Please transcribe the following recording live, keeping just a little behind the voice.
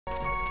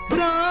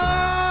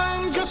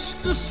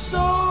just a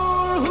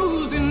soul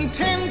whose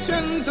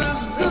intentions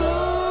are good.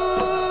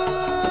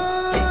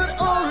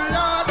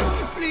 Oh Lord,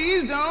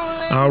 please don't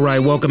let All right,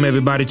 welcome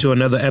everybody to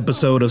another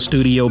episode of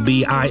Studio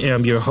B. I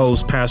am your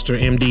host, Pastor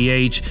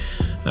MDH.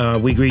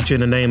 We greet you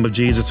in the name of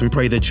Jesus and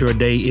pray that your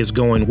day is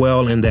going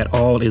well and that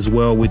all is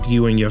well with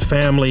you and your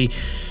family.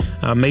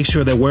 Make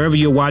sure that wherever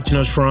you're watching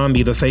us from,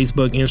 either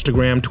Facebook,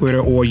 Instagram, Twitter,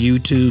 or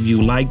YouTube,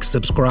 you like,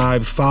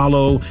 subscribe,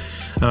 follow,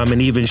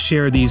 and even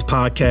share these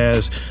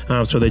podcasts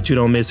so that you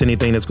don't miss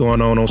anything that's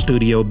going on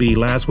Studio B.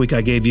 Last week,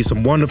 I gave you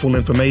some wonderful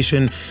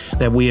information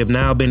that we have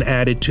now been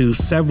added to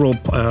several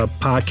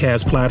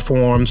podcast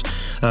platforms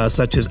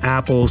such as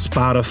Apple,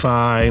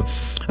 Spotify,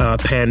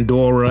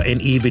 Pandora,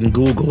 and even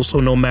Google. So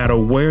no matter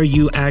where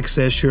you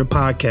access your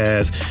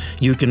podcast,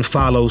 you can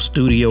follow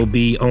Studio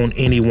B on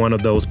any one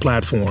of those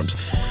platforms.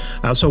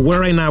 So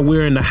we're in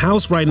the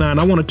house right now, and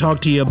I want to talk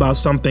to you about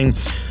something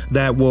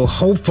that will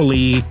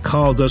hopefully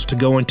cause us to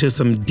go into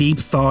some deep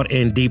thought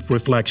and deep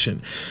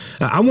reflection.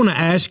 I want to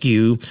ask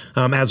you,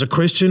 as a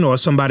Christian or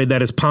somebody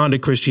that has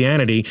pondered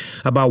Christianity,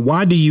 about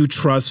why do you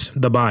trust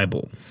the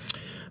Bible?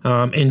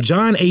 In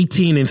John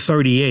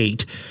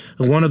 18:38,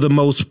 one of the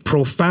most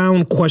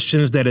profound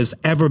questions that has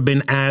ever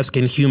been asked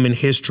in human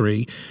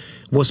history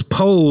was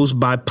posed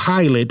by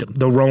Pilate,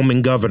 the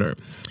Roman governor.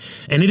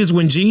 And it is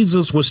when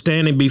Jesus was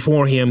standing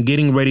before him,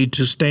 getting ready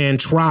to stand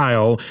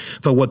trial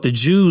for what the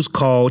Jews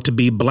called to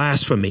be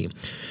blasphemy.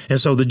 And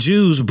so the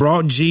Jews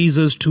brought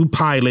Jesus to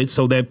Pilate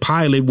so that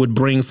Pilate would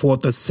bring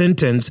forth a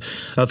sentence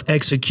of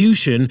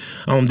execution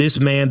on this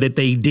man that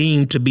they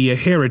deemed to be a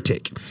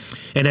heretic.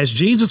 And as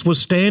Jesus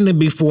was standing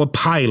before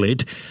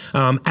Pilate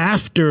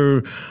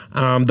after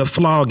the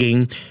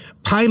flogging,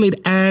 Pilate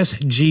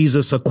asked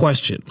Jesus a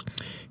question.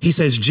 He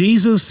says,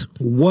 Jesus,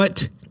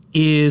 what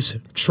is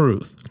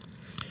truth?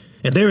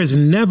 And there has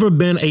never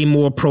been a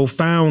more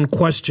profound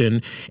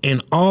question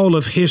in all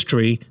of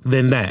history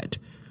than that.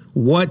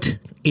 What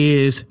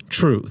is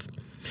truth?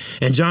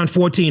 In John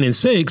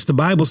 14:6, the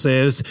Bible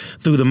says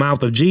through the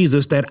mouth of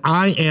Jesus that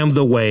I am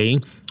the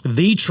way,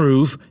 the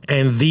truth,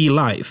 and the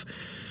life.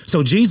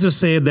 So Jesus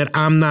said that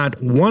I'm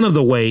not one of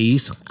the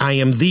ways, I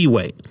am the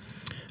way.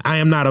 I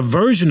am not a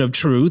version of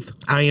truth,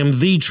 I am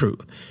the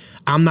truth.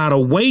 I'm not a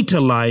way to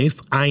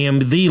life, I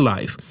am the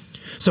life.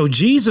 So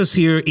Jesus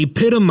here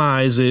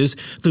epitomizes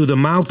through the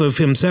mouth of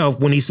himself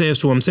when he says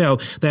to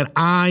himself that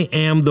I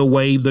am the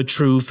way, the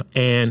truth,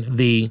 and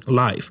the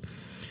life.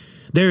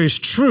 There is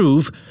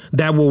truth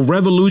that will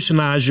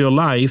revolutionize your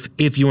life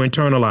if you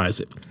internalize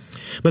it.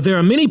 But there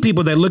are many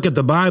people that look at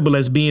the Bible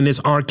as being this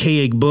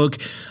archaic book.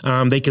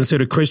 They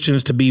consider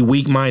Christians to be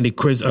weak-minded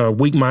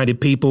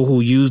people who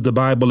use the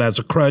Bible as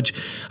a crutch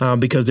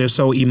because they're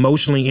so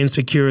emotionally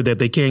insecure that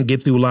they can't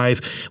get through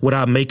life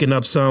without making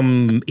up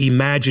some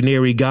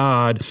imaginary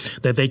God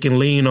that they can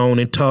lean on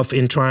in tough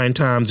and trying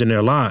times in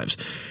their lives.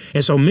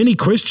 And so many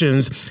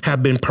Christians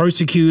have been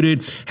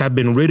persecuted, have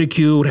been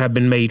ridiculed, have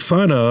been made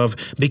fun of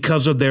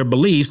because of their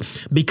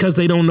beliefs, because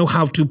they don't know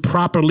how to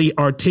properly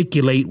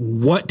articulate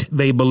what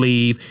they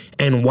believe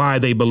and why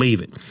they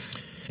believe it.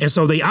 And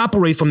so they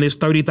operate from this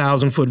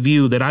 30,000-foot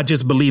view that I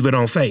just believe it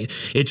on faith.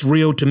 It's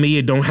real to me.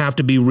 It don't have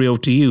to be real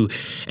to you.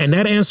 And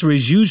that answer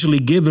is usually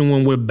given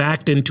when we're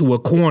backed into a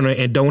corner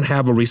and don't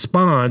have a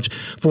response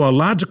for a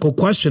logical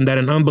question that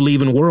an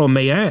unbelieving world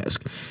may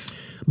ask.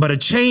 But a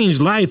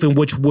changed life, in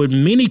which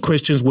many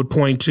Christians would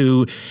point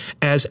to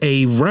as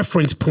a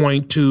reference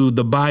point to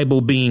the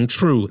Bible being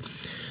true.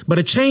 But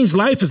a changed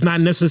life is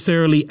not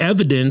necessarily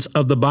evidence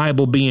of the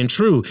Bible being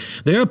true.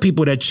 There are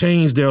people that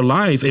change their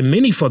life, and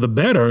many for the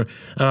better,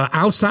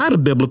 outside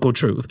of biblical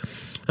truth.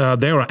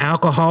 There are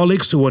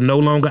alcoholics who are no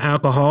longer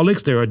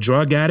alcoholics. There are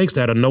drug addicts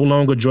that are no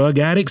longer drug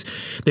addicts.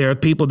 There are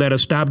people that have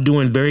stopped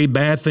doing very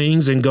bad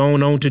things and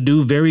going on to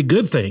do very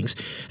good things.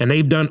 And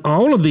they've done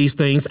all of these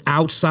things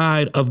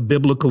outside of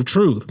biblical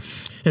truth.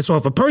 And so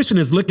if a person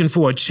is looking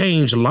for a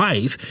changed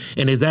life,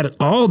 and is that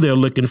all they're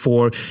looking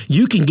for,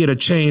 you can get a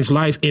changed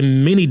life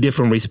in many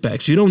different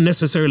respects. You don't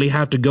necessarily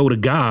have to go to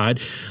God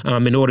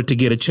in order to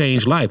get a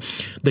changed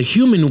life. The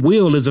human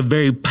will is a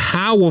very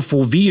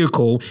powerful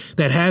vehicle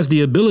that has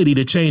the ability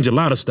to change a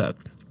lot of stuff.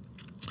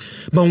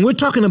 But when we're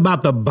talking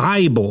about the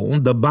Bible,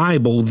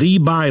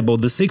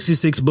 the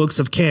 66 books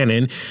of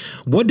canon,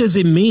 what does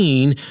it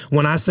mean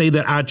when I say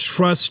that I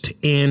trust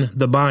in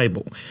the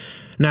Bible?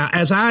 Now,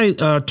 as I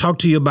talked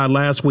to you about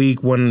last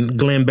week when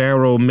Glenn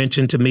Barrow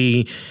mentioned to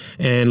me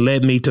and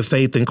led me to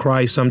faith in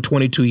Christ some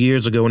 22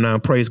 years ago now,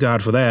 praise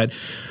God for that,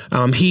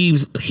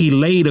 he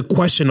laid a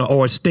question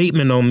or a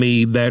statement on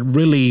me that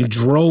really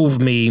drove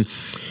me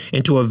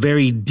into a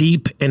very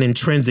deep and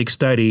intrinsic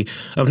study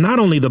of not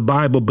only the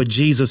Bible, but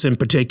Jesus in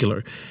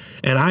particular.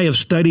 And I have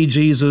studied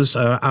Jesus.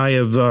 I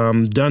have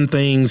done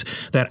things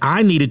that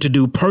I needed to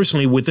do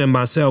personally within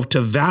myself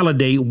to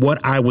validate what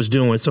I was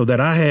doing, so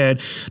that I had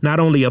not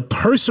only a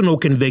personal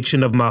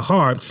conviction of my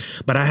heart,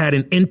 but I had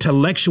an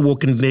intellectual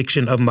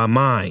conviction of my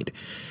mind.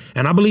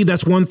 And I believe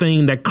that's one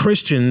thing that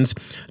Christians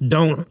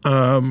don't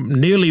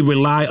nearly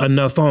rely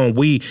enough on.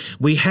 We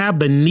have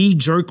the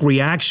knee-jerk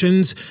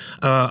reactions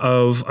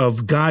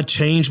of God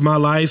changed my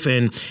life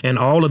and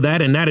all of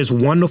that, and that is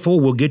wonderful.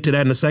 We'll get to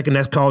that in a second.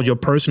 That's called your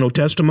personal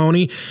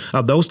testimony.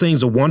 Those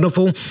things are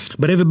wonderful.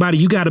 But everybody,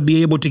 you got to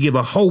be able to give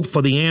a hope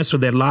for the answer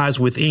that lies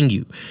within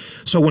you.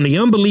 So when the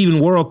unbelieving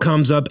world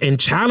comes up and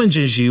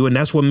challenges you, and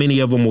that's what many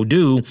of them will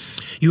do,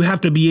 you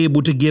have to be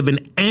able to give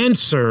an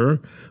answer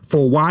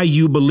for why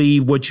you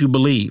believe what you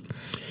believe.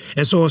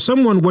 And so if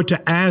someone were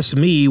to ask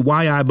me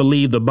why I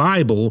believe the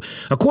Bible,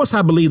 of course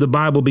I believe the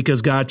Bible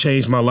because God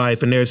changed my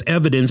life, and there's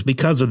evidence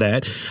because of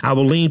that. I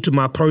will lean to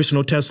my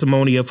personal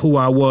testimony of who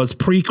I was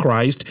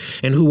pre-Christ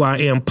and who I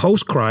am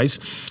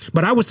post-Christ.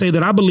 But I would say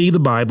that I believe the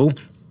Bible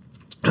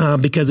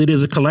because it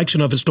is a collection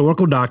of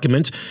historical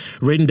documents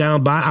written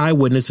down by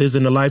eyewitnesses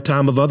in the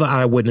lifetime of other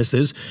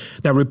eyewitnesses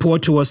that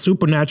report to us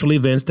supernatural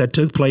events that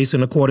took place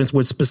in accordance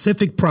with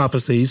specific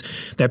prophecies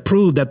that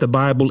prove that the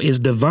Bible is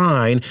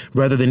divine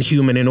rather than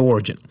human in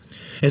origin.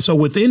 And so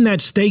within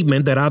that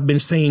statement that I've been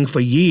saying for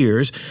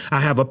years,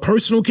 I have a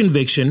personal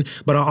conviction,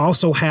 but I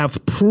also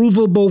have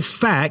provable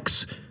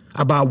facts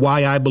about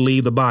why I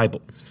believe the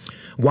Bible.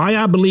 Why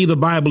I believe the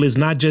Bible is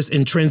not just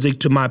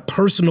intrinsic to my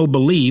personal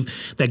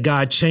belief that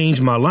God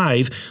changed my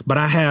life, but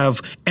I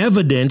have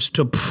evidence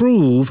to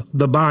prove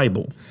the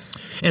Bible.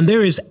 And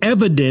there is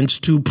evidence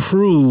to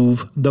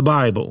prove the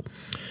Bible.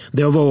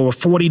 There are over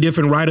 40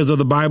 different writers of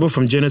the Bible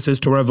from Genesis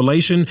to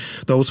Revelation.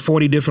 Those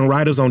 40 different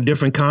writers on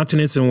different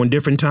continents and on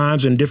different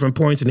times and different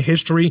points in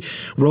history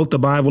wrote the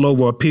Bible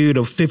over a period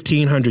of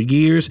 1,500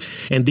 years.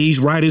 And these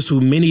writers, who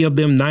many of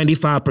them,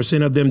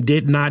 95% of them,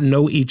 did not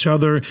know each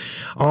other,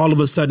 all of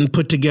a sudden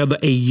put together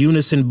a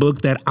unison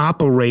book that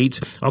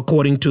operates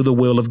according to the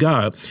will of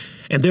God.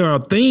 And there are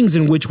things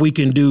in which we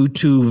can do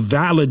to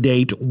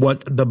validate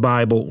what the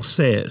Bible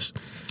says.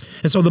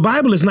 And so the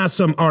Bible is not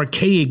some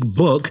archaic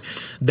book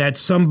that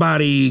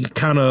somebody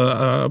kind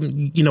of,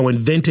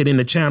 invented in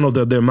the channel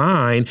of their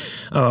mind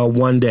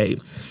one day.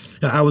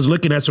 I was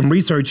looking at some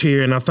research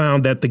here, and I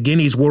found that the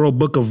Guinness World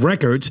Book of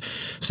Records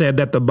said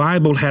that the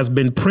Bible has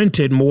been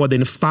printed more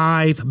than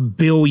 5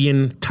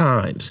 billion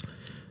times.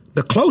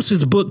 The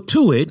closest book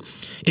to it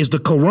is the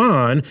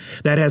Quran,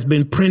 that has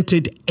been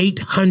printed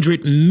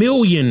 800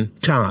 million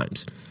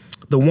times.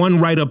 The one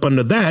right up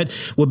under that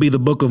would be the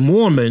Book of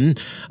Mormon,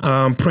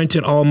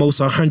 printed almost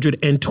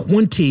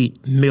 120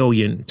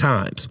 million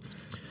times.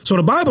 So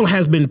the Bible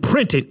has been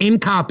printed in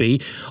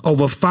copy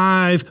over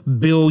 5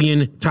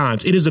 billion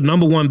times. It is the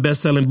number one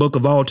best-selling book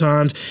of all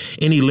times.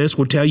 Any list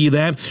will tell you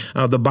that.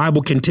 The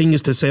Bible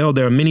continues to sell.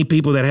 There are many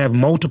people that have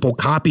multiple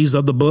copies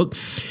of the book.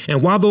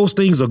 And while those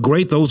things are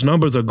great, those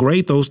numbers are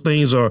great, those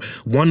things are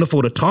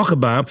wonderful to talk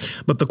about.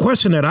 But the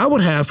question that I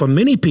would have for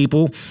many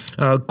people,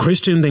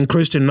 Christians and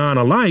Christian non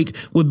alike,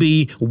 would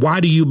be, why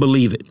do you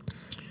believe it?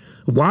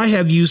 Why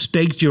have you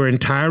staked your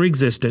entire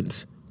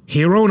existence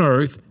here on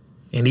earth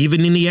and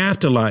even in the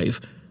afterlife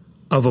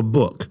of a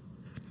book,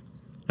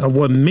 of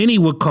what many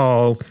would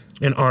call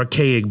an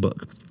archaic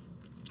book?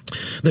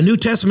 The New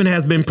Testament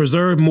has been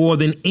preserved more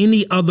than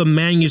any other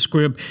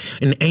manuscript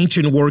in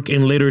ancient work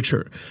in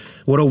literature,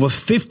 with over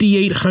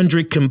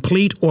 5,800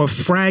 complete or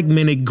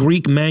fragmented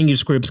Greek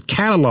manuscripts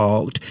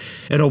cataloged,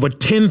 and over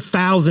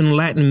 10,000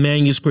 Latin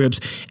manuscripts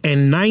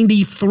and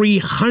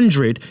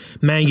 9,300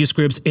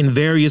 manuscripts in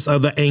various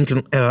other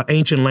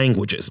ancient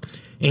languages,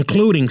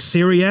 including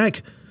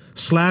Syriac,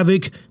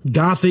 Slavic,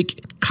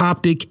 Gothic,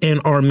 Coptic, and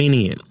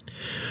Armenian.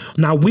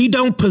 Now, we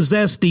don't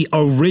possess the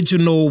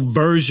original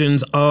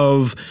versions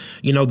of,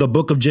 the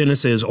book of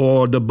Genesis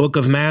or the book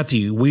of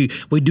Matthew. We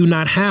do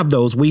not have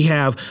those. We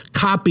have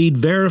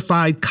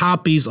verified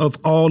copies of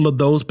all of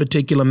those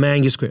particular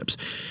manuscripts.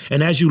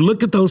 And as you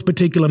look at those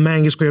particular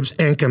manuscripts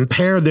and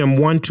compare them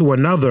one to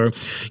another,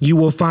 you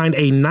will find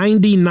a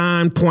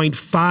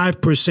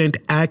 99.5%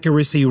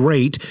 accuracy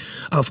rate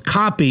of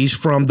copies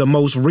from the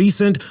most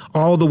recent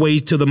all the way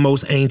to the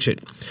most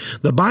ancient.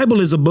 The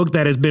Bible is a book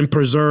that has been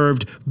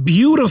preserved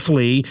beautifully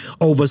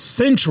over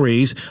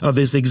centuries of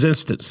its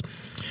existence.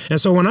 And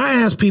so when I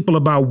ask people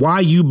about why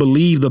you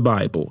believe the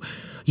Bible,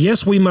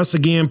 yes, we must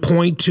again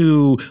point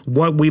to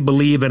what we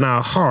believe in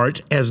our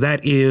heart, as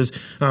that is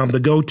the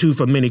go-to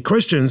for many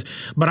Christians.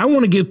 But I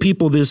want to give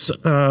people this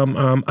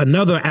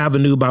another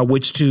avenue by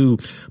which to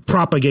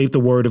propagate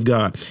the word of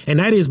God. And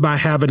that is by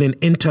having an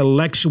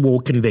intellectual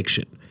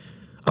conviction.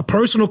 A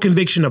personal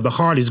conviction of the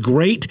heart is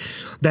great.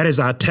 That is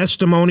our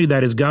testimony.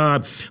 That is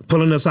God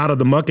pulling us out of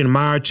the muck and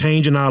mire,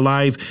 changing our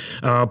life,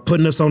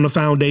 putting us on the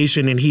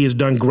foundation, and he has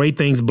done great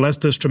things,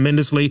 blessed us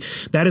tremendously.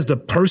 That is the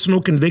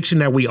personal conviction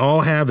that we all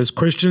have as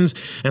Christians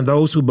and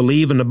those who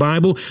believe in the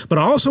Bible. But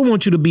I also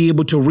want you to be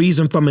able to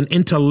reason from an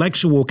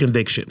intellectual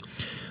conviction,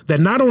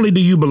 that not only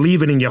do you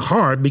believe it in your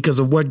heart because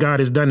of what God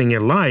has done in your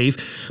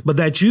life, but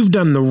that you've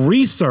done the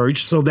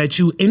research so that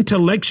you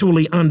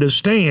intellectually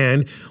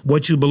understand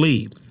what you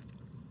believe.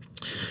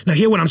 Now,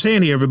 hear what I'm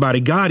saying here,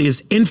 everybody. God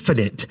is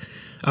infinite.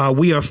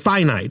 We are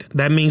finite.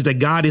 That means that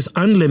God is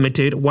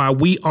unlimited while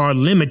we are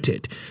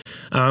limited.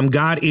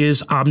 God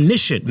is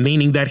omniscient,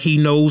 meaning that he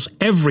knows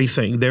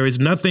everything. There is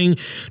nothing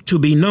to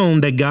be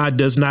known that God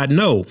does not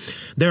know.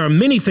 There are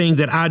many things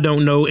that I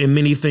don't know and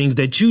many things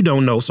that you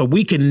don't know. So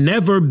we can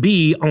never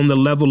be on the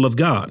level of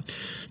God.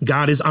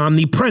 God is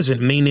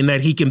omnipresent, meaning that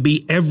he can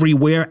be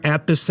everywhere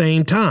at the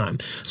same time.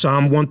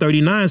 Psalm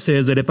 139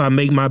 says that if I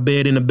make my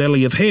bed in the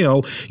belly of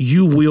hell,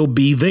 you will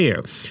be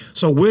there.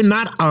 So we're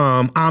not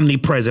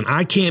omnipresent.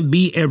 I can't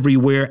be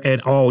everywhere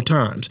at all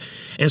times.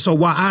 And so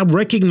while I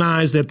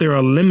recognize that there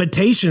are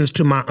limitations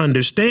to my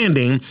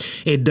understanding,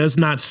 it does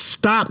not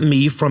stop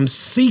me from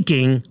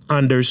seeking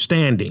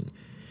understanding.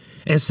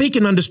 And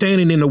seeking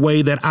understanding in a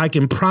way that I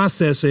can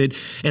process it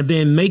and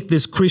then make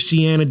this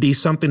Christianity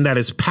something that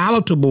is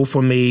palatable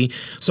for me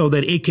so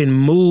that it can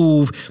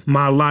move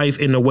my life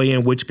in the way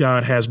in which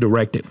God has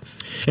directed.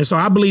 And so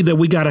I believe that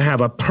we got to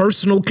have a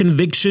personal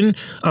conviction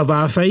of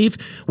our faith.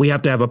 We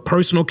have to have a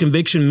personal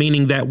conviction,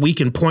 meaning that we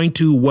can point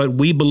to what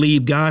we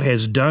believe God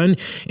has done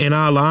in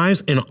our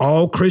lives. And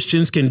all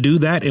Christians can do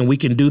that, and we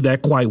can do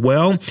that quite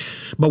well.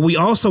 But we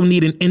also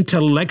need an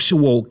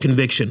intellectual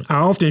conviction. I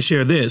often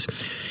share this.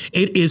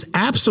 It is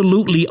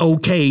absolutely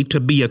okay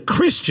to be a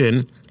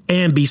Christian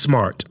and be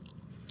smart.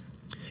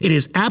 It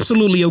is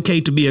absolutely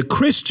okay to be a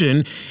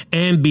Christian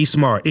and be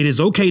smart. It is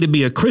okay to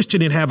be a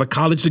Christian and have a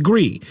college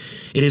degree.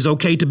 It is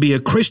okay to be a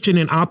Christian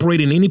and operate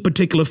in any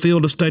particular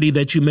field of study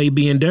that you may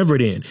be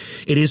endeavored in.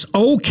 It is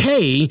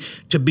okay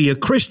to be a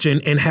Christian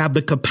and have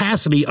the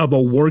capacity of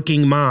a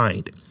working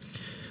mind.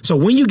 So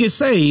when you get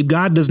saved,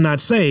 God does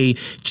not say,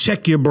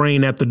 check your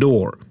brain at the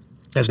door.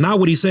 That's not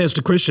what he says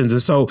to Christians.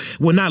 And so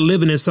we're not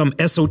living in some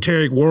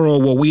esoteric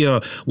world where we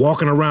are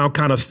walking around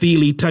kind of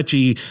feely,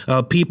 touchy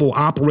people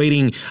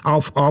operating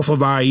off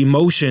of our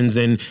emotions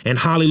and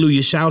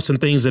hallelujah shouts and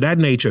things of that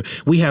nature.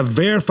 We have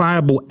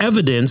verifiable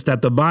evidence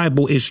that the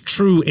Bible is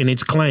true in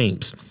its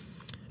claims.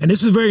 And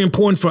this is very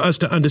important for us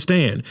to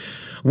understand.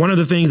 One of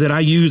the things that I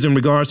use in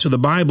regards to the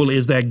Bible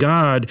is that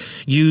God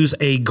used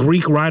a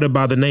Greek writer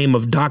by the name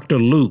of Dr.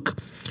 Luke.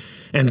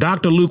 And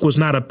Dr. Luke was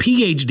not a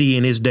PhD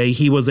in his day.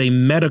 He was a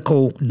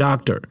medical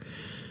doctor.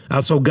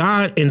 So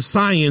God and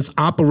science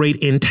operate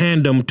in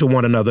tandem to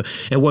one another.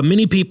 And what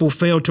many people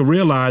fail to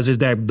realize is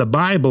that the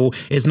Bible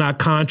is not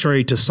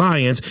contrary to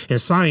science, and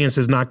science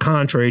is not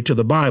contrary to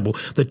the Bible.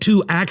 The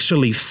two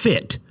actually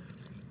fit,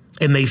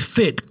 and they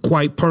fit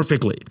quite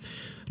perfectly.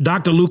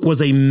 Dr. Luke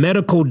was a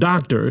medical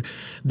doctor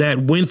that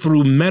went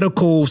through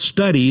medical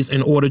studies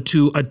in order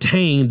to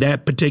attain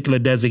that particular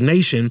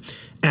designation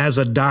as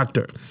a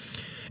doctor.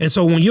 And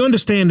so when you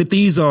understand that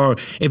these are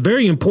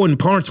very important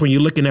parts when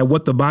you're looking at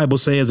what the Bible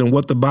says and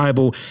what the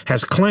Bible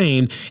has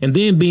claimed, and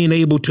then being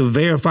able to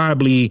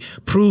verifiably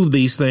prove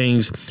these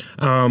things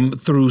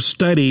through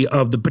study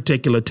of the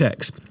particular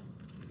text.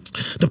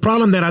 The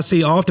problem that I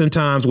see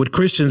oftentimes with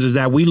Christians is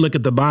that we look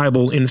at the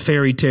Bible in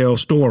fairy tale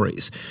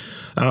stories.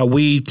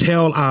 We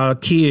tell our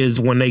kids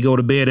when they go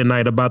to bed at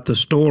night about the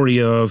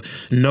story of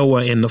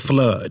Noah and the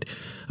flood.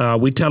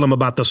 We tell them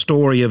about the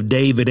story of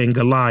David and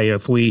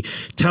Goliath. We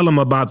tell them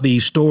about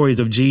these stories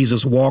of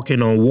Jesus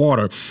walking on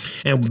water.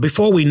 And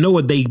before we know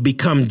it, they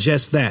become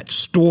just that,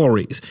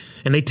 stories.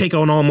 And they take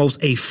on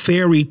almost a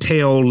fairy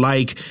tale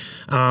like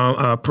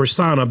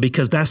persona,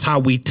 because that's how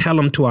we tell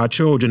them to our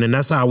children, and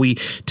that's how we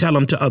tell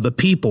them to other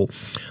people.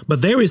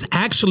 But there is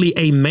actually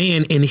a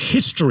man in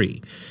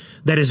history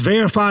that is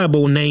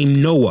verifiable named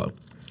Noah,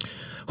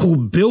 who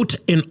built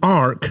an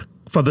ark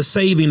for the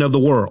saving of the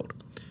world.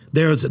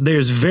 There's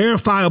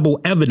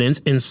verifiable evidence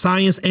in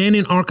science and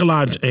in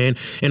archaeology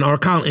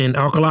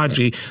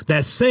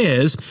that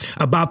says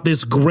about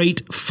this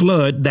great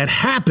flood that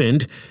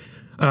happened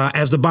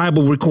as the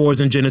Bible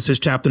records in Genesis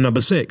chapter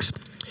number 6.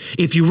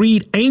 If you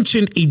read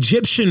ancient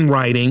Egyptian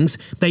writings,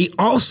 they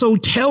also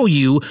tell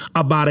you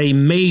about a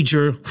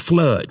major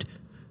flood,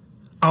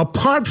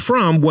 apart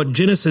from what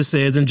Genesis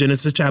says in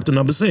Genesis chapter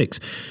number 6.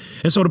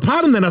 And so the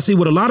problem that I see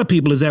with a lot of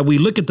people is that we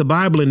look at the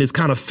Bible in this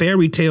kind of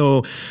fairy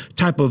tale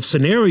type of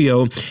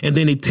scenario, and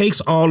then it takes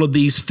all of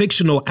these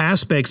fictional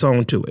aspects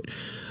onto it.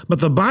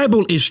 But the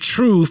Bible is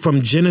true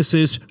from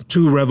Genesis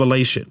to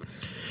Revelation.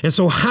 And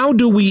so how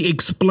do we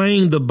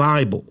explain the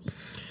Bible?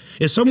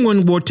 If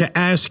someone were to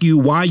ask you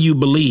why you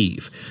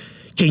believe,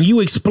 can you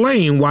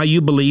explain why you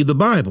believe the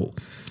Bible?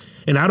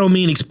 And I don't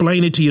mean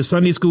explain it to your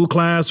Sunday school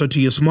class or to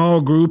your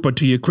small group or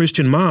to your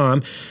Christian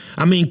mom.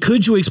 I mean,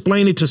 could you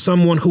explain it to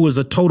someone who is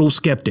a total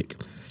skeptic,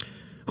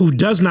 who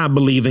does not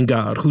believe in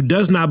God, who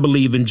does not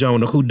believe in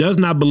Jonah, who does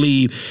not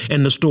believe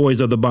in the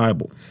stories of the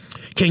Bible?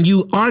 Can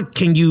you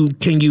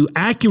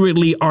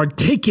accurately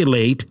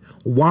articulate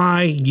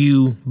why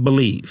you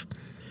believe?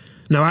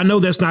 Now, I know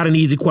that's not an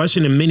easy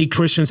question, and many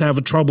Christians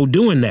have trouble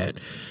doing that.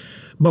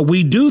 But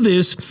we do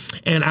this,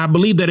 and I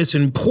believe that it's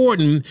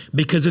important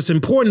because it's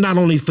important not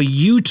only for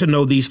you to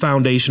know these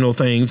foundational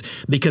things,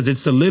 because it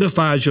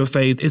solidifies your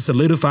faith, it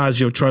solidifies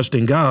your trust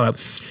in God,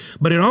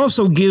 but it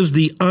also gives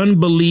the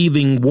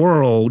unbelieving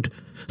world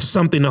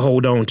something to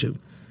hold on to.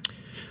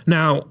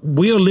 Now,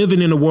 we are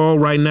living in a world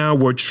right now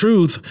where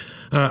truth,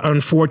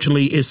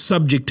 unfortunately, is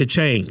subject to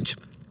change.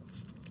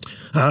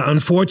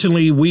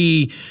 Unfortunately,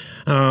 we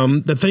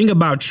The thing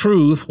about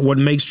truth, what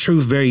makes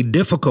truth very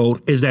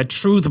difficult, is that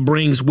truth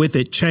brings with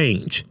it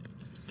change.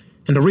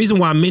 And the reason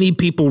why many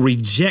people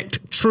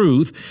reject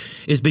truth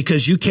is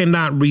because you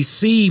cannot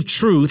receive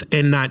truth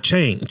and not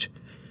change.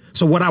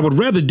 So what I would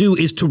rather do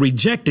is to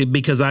reject it,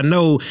 because I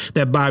know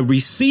that by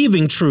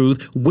receiving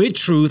truth, with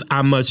truth,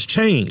 I must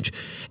change.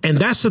 And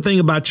that's the thing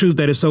about truth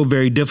that is so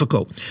very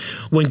difficult.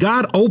 When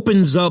God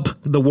opens up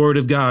the word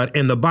of God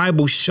and the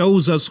Bible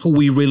shows us who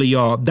we really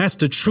are, that's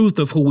the truth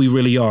of who we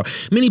really are.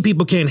 Many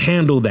people can't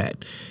handle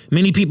that.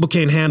 Many people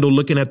can't handle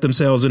looking at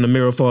themselves in the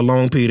mirror for a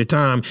long period of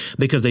time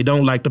because they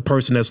don't like the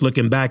person that's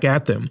looking back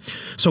at them.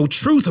 So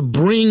truth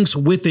brings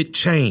with it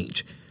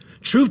change.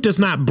 Truth does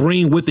not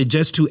bring with it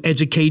just to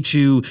educate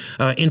you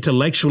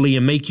intellectually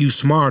and make you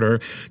smarter.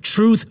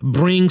 Truth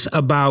brings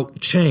about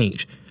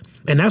change.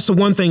 And that's the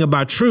one thing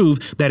about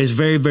truth that is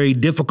very, very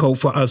difficult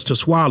for us to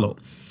swallow.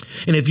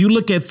 And if you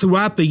look at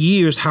throughout the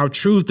years how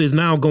truth is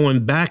now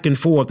going back and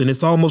forth, and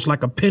it's almost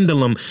like a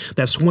pendulum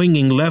that's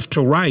swinging left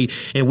to right.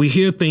 And we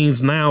hear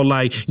things now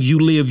like, you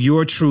live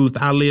your truth,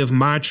 I live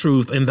my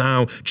truth. And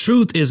now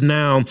truth is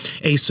now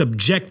a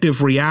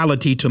subjective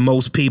reality to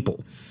most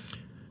people.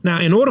 Now,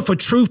 in order for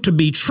truth to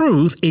be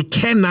truth, it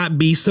cannot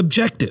be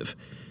subjective.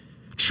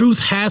 Truth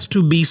has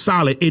to be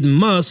solid. It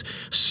must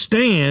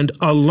stand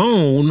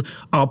alone,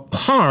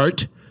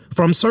 apart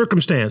from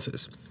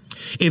circumstances.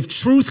 If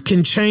truth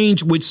can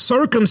change with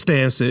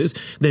circumstances,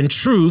 then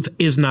truth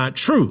is not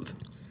truth.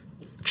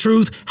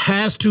 Truth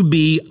has to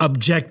be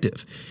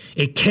objective.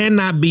 It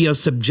cannot be a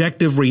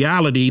subjective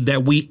reality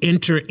that we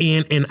enter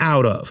in and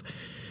out of.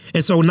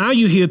 And so now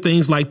you hear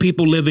things like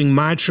people living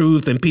my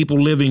truth and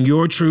people living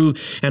your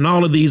truth and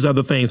all of these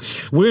other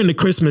things. We're in the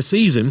Christmas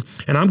season,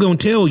 and I'm going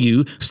to tell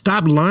you,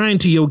 stop lying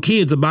to your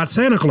kids about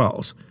Santa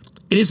Claus.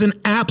 It is an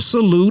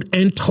absolute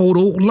and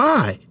total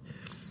lie.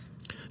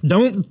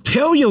 Don't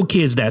tell your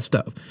kids that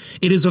stuff.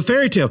 It is a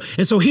fairy tale.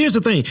 And so here's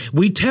the thing.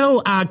 We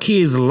tell our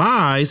kids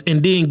lies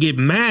and then get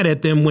mad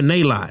at them when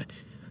they lie.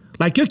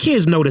 Like, your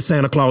kids know that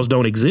Santa Claus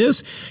don't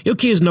exist. Your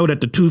kids know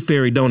that the Tooth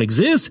Fairy don't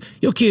exist.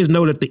 Your kids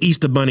know that the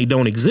Easter Bunny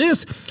don't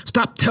exist.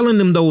 Stop telling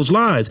them those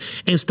lies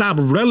and stop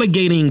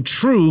relegating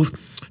truth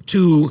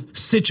to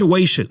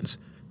situations.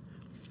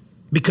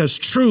 Because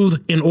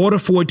truth, in order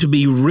for it to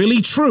be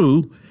really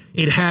true,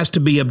 it has to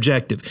be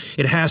objective.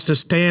 It has to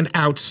stand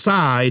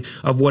outside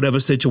of whatever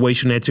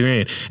situation that you're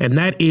in. And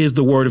that is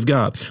the Word of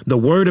God. The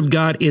Word of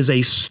God is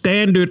a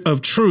standard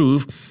of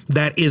truth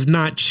that is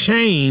not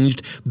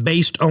changed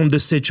based on the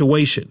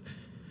situation.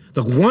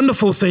 The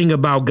wonderful thing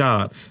about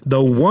God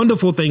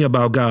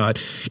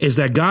is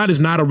that God is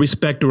not a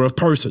respecter of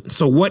persons.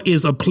 So what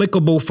is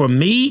applicable for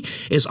me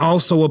is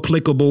also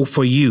applicable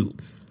for you.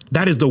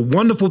 That is the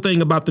wonderful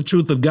thing about the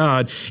truth of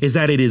God, is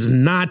that it is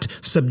not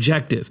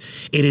subjective.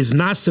 It is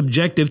not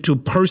subjective to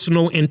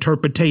personal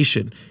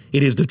interpretation.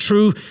 It is the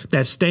truth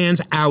that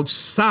stands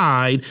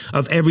outside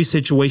of every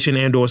situation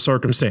and or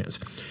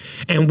circumstance.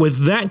 And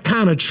with that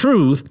kind of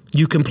truth,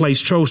 you can place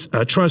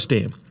trust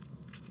in.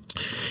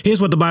 Here's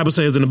what the Bible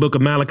says in the book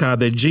of Malachi,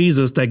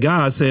 that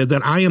God says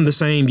that I am the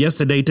same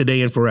yesterday,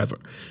 today, and forever.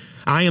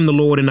 I am the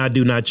Lord and I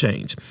do not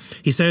change.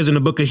 He says in the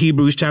book of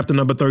Hebrews, chapter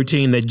number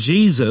 13, that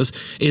Jesus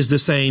is the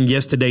same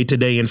yesterday,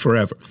 today, and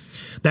forever.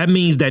 That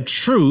means that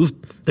truth,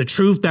 the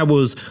truth that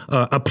was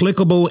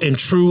applicable and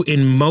true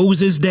in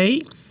Moses'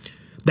 day,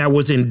 that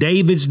was in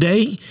David's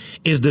day,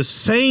 is the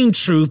same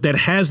truth that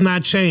has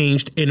not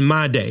changed in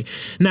my day.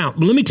 Now,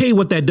 let me tell you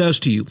what that does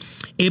to you.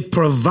 It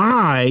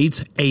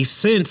provides a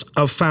sense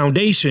of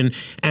foundation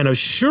and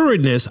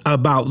assuredness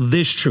about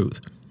this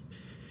truth.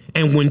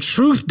 And when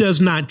truth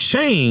does not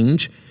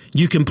change,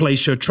 you can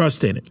place your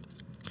trust in it.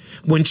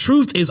 When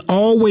truth is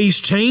always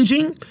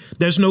changing,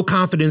 there's no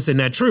confidence in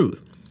that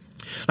truth.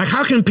 Like,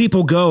 how can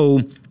people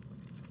go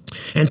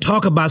and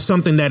talk about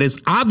something that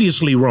is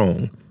obviously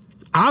wrong,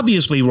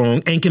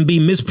 and can be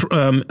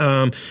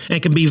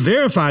and can be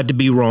verified to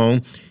be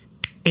wrong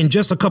in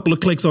just a couple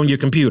of clicks on your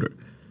computer?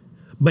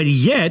 But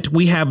yet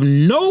we have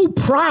no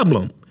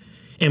problem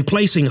in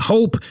placing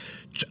hope,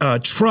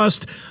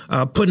 trust,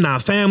 putting our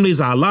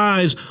families, our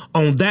lives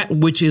on that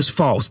which is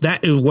false.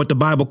 That is what the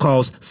Bible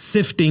calls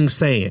sifting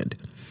sand.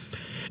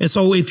 And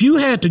so if you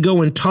had to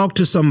go and talk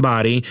to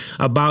somebody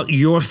about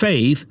your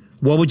faith,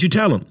 what would you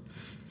tell them?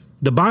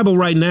 The Bible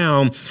right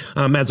now,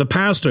 as a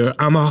pastor,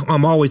 I'm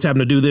always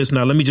having to do this.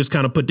 Now, let me just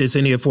kind of put this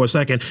in here for a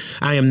second.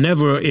 I am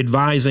never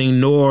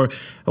advising, nor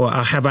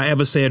have I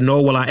ever said,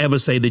 nor will I ever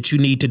say that you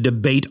need to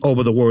debate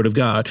over the Word of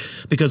God.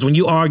 Because when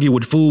you argue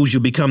with fools, you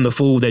become the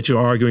fool that you're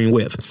arguing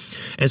with.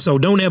 And so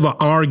don't ever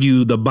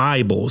argue the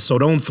Bible. So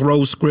don't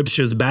throw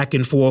scriptures back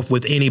and forth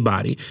with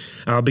anybody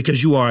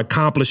because you are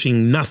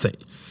accomplishing nothing.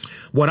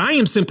 What I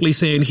am simply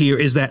saying here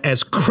is that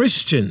as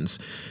Christians,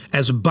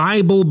 as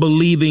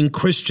Bible-believing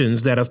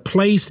Christians that have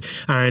placed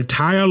our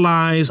entire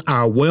lives,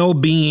 our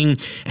well-being,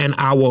 and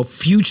our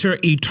future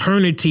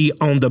eternity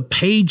on the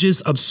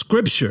pages of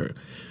Scripture,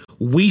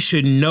 we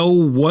should know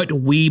what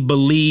we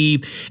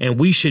believe, and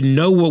we should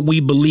know what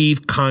we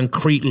believe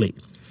concretely.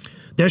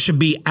 There should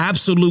be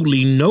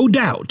absolutely no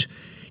doubt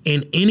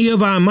in any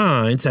of our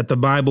minds that the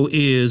Bible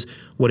is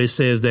what it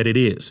says that it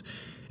is.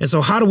 And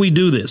so how do we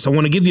do this? I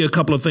want to give you a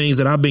couple of things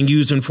that I've been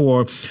using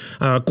for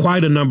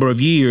quite a number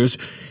of years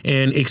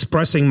in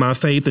expressing my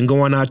faith and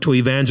going out to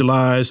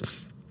evangelize.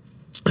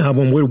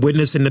 When we're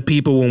witnessing to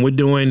people, when we're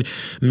doing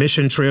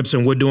mission trips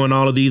and we're doing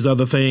all of these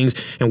other things,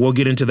 and we'll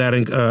get into that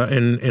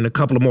in a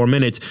couple of more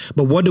minutes.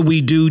 But what do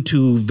we do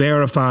to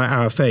verify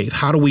our faith?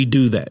 How do we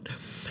do that?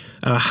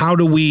 How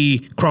do we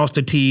cross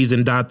the T's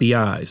and dot the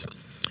I's?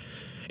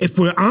 If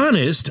we're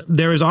honest,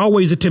 there is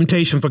always a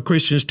temptation for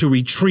Christians to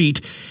retreat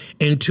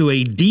into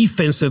a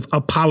defensive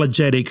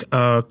apologetic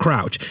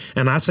crouch.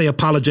 And I say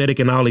apologetic,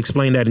 and I'll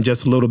explain that in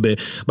just a little bit.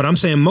 But I'm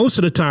saying most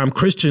of the time,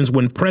 Christians,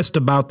 when pressed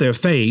about their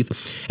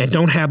faith and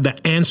don't have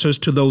the answers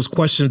to those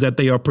questions that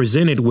they are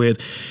presented with,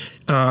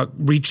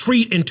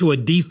 retreat into a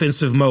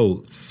defensive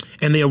mode.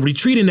 And they'll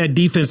retreat in that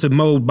defensive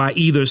mode by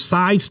either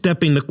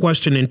sidestepping the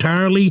question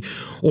entirely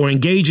or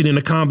engaging in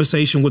a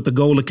conversation with the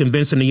goal of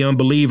convincing the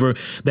unbeliever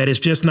that it's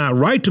just not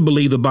right to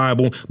believe the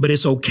Bible, but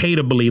it's okay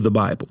to believe the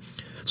Bible.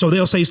 So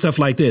they'll say stuff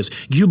like this: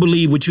 you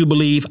believe what you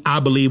believe, I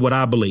believe what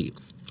I believe.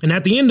 And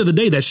at the end of the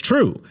day, that's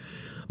true.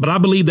 But I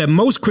believe that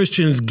most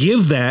Christians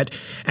give that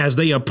as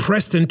they are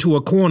pressed into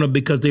a corner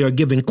because they are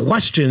given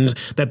questions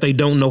that they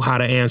don't know how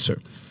to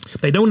answer.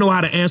 They don't know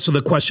how to answer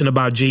the question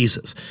about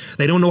Jesus.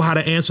 They don't know how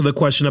to answer the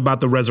question about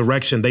the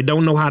resurrection. They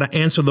don't know how to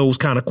answer those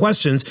kind of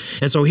questions.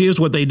 And so here's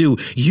what they do.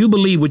 You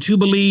believe what you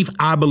believe.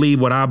 I believe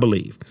what I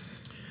believe.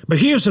 But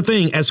here's the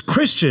thing. As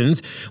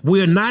Christians,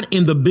 we're not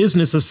in the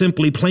business of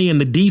simply playing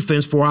the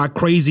defense for our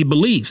crazy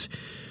beliefs,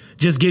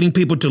 just getting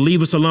people to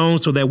leave us alone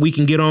so that we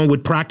can get on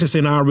with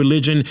practicing our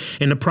religion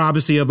in the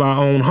privacy of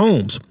our own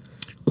homes.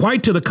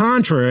 Quite to the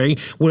contrary,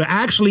 we're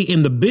actually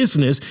in the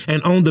business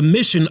and on the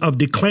mission of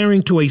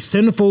declaring to a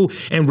sinful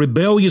and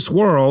rebellious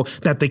world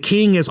that the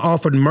King has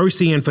offered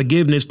mercy and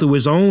forgiveness through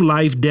his own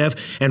life, death,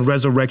 and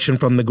resurrection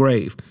from the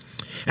grave.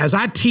 As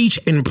I teach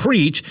and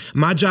preach,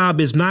 my job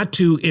is not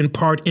to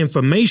impart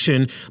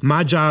information.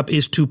 My job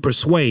is to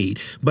persuade.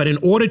 But in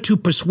order to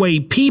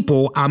persuade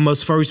people, I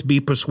must first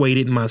be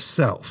persuaded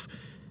myself.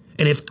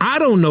 And if I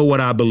don't know what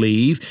I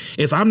believe,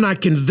 if I'm not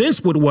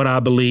convinced with what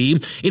I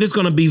believe, it is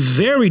going to be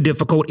very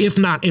difficult, if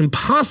not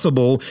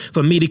impossible,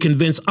 for me to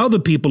convince other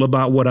people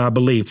about what I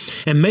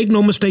believe. And make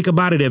no mistake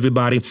about it,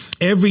 everybody,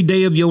 every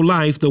day of your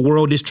life, the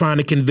world is trying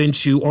to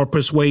convince you or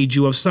persuade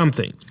you of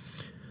something.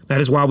 That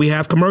is why we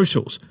have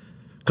commercials.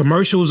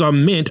 Commercials are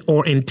meant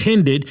or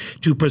intended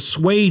to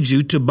persuade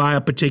you to buy a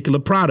particular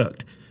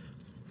product.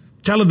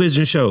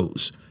 Television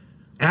shows,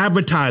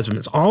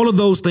 advertisements, all of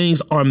those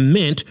things are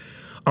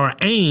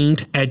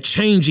aimed at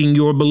changing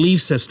your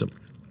belief system.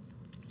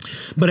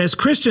 But as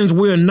Christians,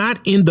 we're not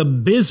in the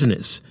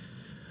business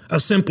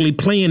of simply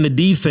playing the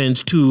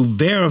defense to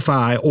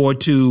verify or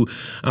to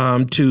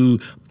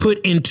put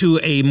into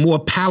a more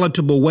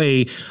palatable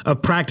way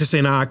of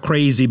practicing our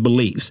crazy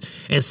beliefs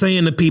and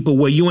saying to people,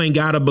 well, you ain't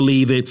got to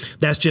believe it.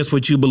 That's just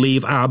what you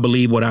believe. I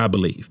believe what I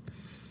believe.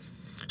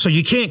 So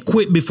you can't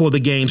quit before the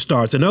game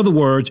starts. In other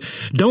words,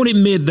 don't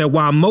admit that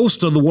while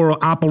most of the world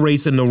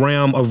operates in the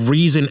realm of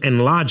reason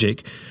and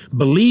logic,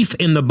 belief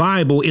in the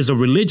Bible is a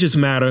religious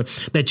matter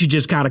that you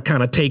just got to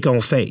kind of take on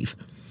faith.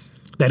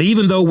 That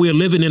even though we're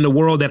living in a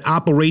world that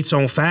operates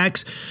on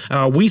facts,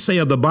 we say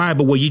of the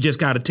Bible, well, you just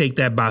got to take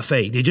that by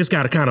faith. You just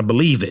got to kind of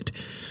believe it.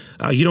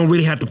 You don't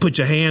really have to put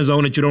your hands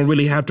on it. You don't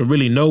really have to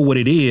really know what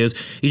it is.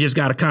 You just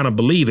got to kind of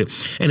believe it.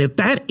 And if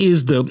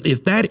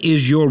that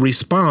is your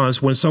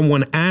response when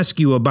someone asks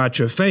you about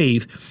your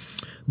faith,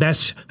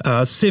 that's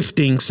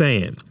sifting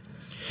sand.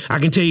 I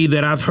can tell you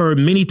that I've heard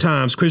many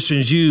times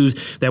Christians use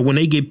that when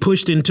they get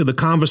pushed into the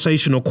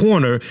conversational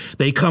corner,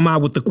 they come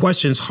out with the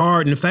questions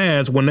hard and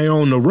fast when they're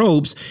on the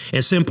ropes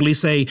and simply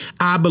say,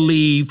 I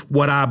believe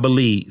what I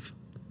believe.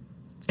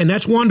 And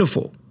that's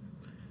wonderful.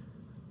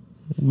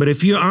 But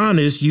if you're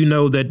honest, you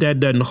know that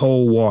doesn't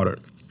hold water.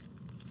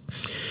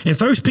 In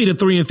 1 Peter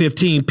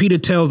 3:15, Peter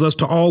tells us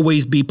to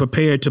always be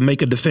prepared to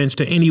make a defense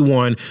to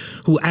anyone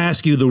who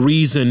asks you the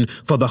reason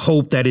for the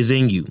hope that is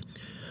in you.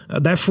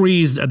 That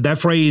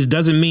phrase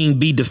doesn't mean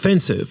be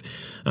defensive.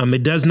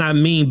 It does not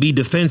mean be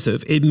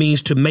defensive. It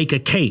means to make a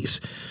case.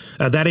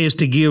 That is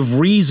to give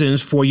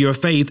reasons for your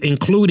faith,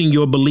 including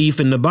your belief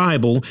in the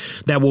Bible,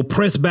 that will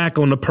press back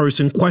on the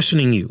person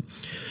questioning you.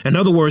 In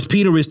other words,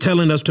 Peter is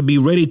telling us to be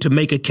ready to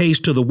make a case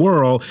to the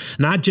world,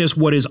 not just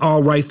what is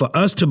all right for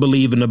us to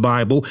believe in the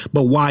Bible,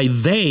 but why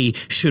they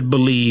should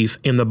believe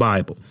in the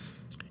Bible.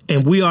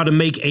 And we ought to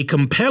make a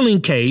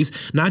compelling case,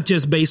 not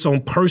just based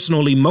on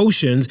personal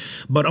emotions,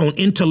 but on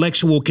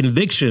intellectual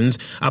convictions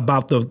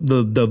about the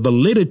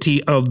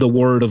validity of the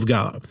Word of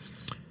God.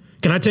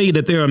 Can I tell you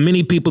that there are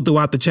many people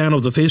throughout the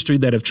channels of history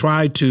that have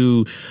tried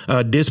to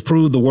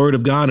disprove the Word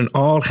of God, and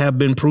all have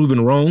been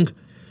proven wrong?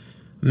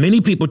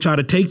 Many people try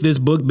to take this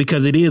book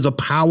because it is a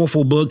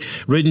powerful book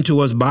written to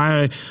us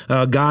by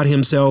God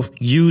himself,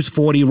 used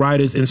 40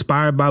 writers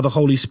inspired by the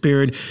Holy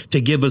Spirit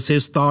to give us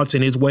his thoughts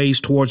and his ways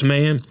towards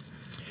man.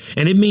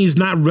 And it means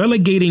not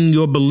relegating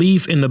your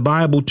belief in the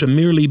Bible to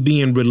merely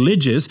being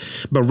religious,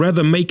 but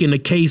rather making a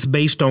case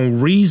based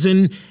on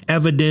reason,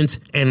 evidence,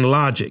 and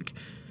logic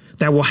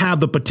that will have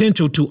the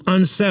potential to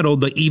unsettle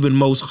the even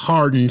most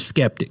hardened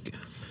skeptic.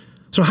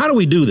 So how do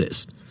we do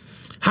this?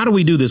 How do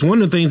we do this?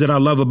 One of the things that I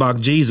love about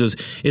Jesus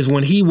is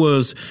when he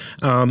was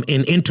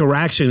in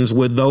interactions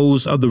with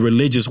those of the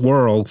religious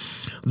world,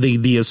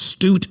 the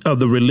astute of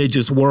the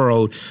religious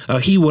world,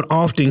 he would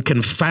often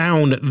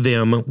confound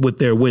them with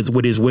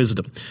his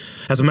wisdom.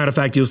 As a matter of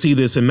fact, you'll see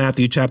this in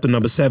Matthew chapter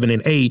number 7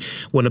 and 8,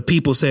 when the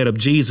people said of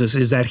Jesus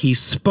is that he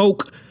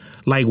spoke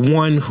like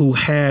one who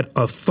had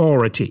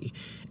authority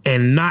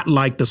and not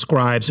like the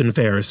scribes and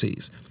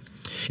Pharisees.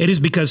 It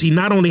is because he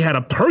not only had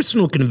a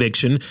personal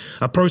conviction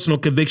of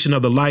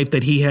the life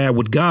that he had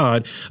with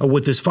God or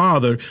with his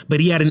Father, but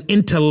he had an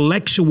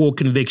intellectual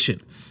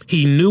conviction.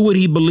 He knew what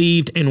he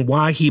believed and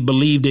why he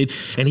believed it,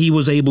 and he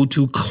was able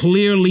to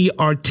clearly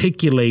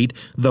articulate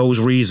those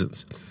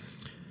reasons.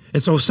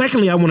 And so,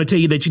 secondly, I want to tell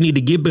you that you need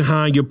to get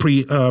behind your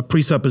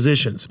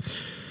presuppositions.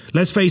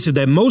 Let's face it,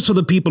 that most of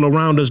the people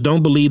around us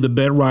don't believe the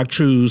bedrock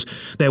truths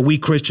that we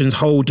Christians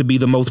hold to be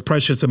the most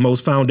precious and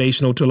most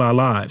foundational to our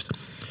lives.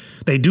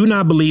 They do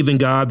not believe in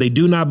God. They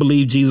do not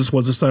believe Jesus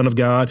was the Son of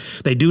God.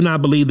 They do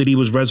not believe that he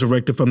was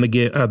resurrected from the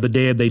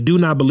dead. They do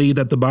not believe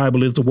that the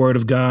Bible is the word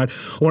of God,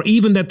 or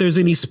even that there's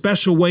any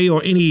special way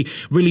or any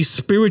really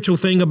spiritual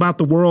thing about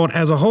the world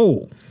as a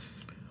whole.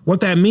 What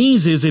that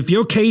means is if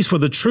your case for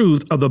the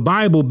truth of the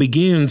Bible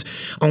begins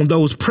on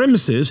those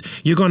premises,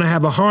 you're going to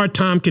have a hard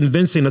time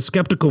convincing a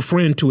skeptical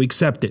friend to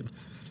accept it.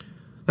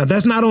 Now,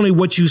 that's not only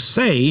what you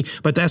say,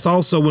 but that's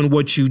also in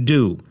what you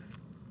do.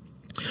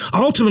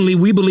 Ultimately,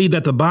 we believe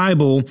that the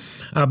Bible,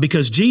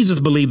 because Jesus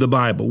believed the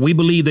Bible. We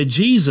believe that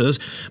Jesus,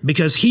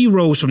 because he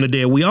rose from the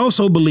dead. We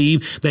also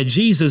believe that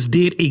Jesus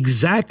did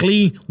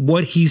exactly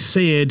what he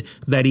said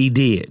that he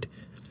did.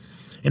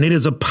 And it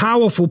is a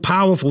powerful,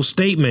 powerful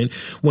statement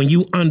when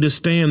you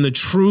understand the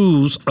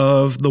truths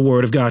of the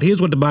Word of God. Here's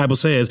what the Bible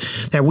says,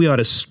 that we are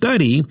to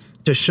study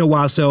to show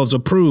ourselves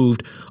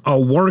approved, a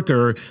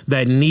worker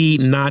that need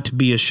not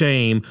be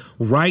ashamed,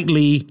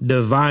 rightly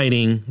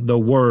dividing the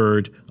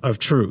word of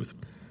truth.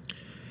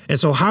 And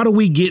so how do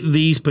we get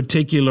these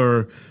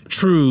particular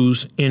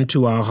truths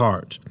into our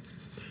hearts?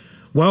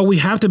 Well, we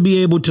have to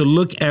be able to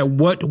look at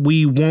what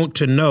we want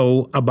to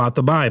know about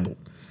the Bible.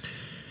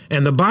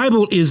 And the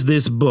Bible is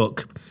this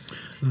book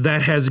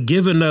that has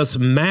given us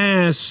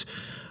mass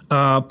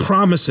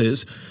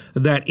promises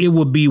that it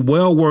would be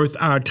well worth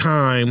our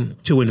time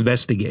to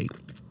investigate.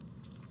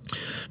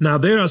 Now,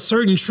 there are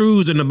certain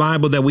truths in the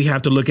Bible that we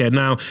have to look at.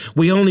 Now,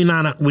 we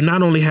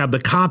not only have the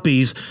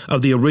copies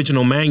of the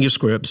original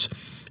manuscripts,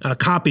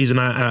 copies, and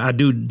I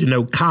do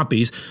denote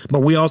copies,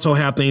 but we also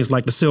have things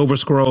like the Silver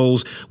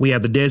Scrolls, we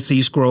have the Dead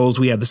Sea Scrolls,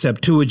 we have the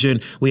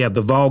Septuagint, we have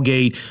the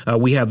Vulgate,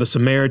 we have the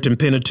Samaritan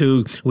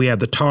Pentateuch, we have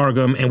the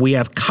Targum, and we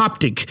have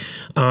Coptic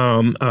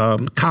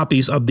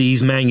copies of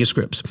these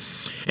manuscripts.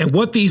 And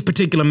what these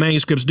particular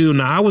manuscripts do,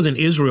 now I was in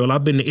Israel,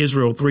 I've been to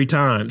Israel 3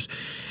 times,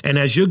 and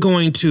as you're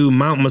going to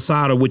Mount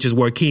Masada, which is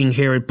where King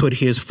Herod put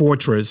his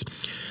fortress,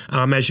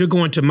 as you're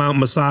going to Mount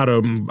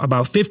Masada,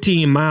 about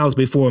 15 miles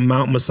before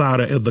Mount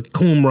Masada is the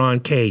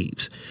Qumran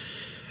Caves.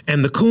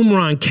 And the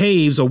Qumran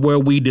Caves are where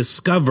we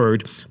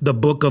discovered the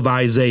book of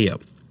Isaiah.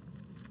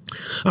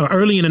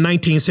 Early in the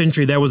 19th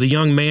century, there was a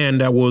young man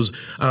that was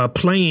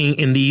playing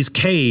in these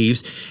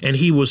caves, and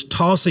he was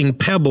tossing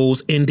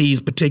pebbles in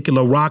these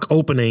particular rock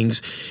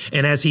openings.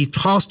 And as he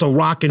tossed a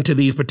rock into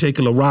these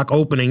particular rock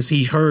openings,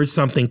 he heard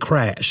something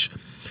crash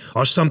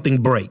or something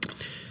break.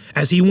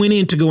 As he went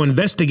in to go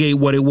investigate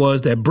what it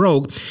was that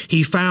broke,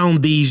 he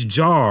found these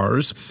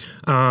jars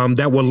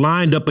that were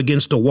lined up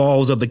against the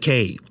walls of the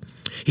cave.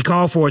 He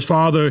called for his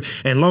father,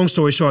 and long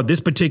story short, this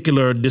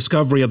particular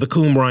discovery of the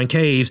Qumran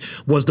Caves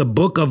was the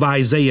book of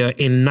Isaiah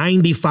in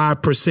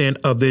 95%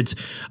 of its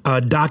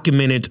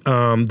documented,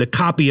 the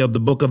copy of the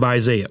book of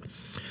Isaiah.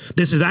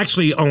 This is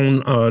actually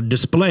on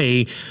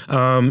display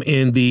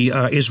in the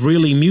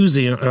Israeli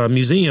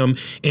museum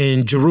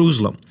in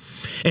Jerusalem.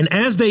 And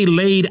as they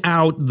laid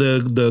out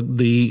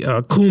the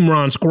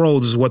Qumran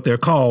scrolls, is what they're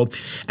called,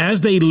 as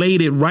they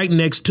laid it right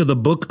next to the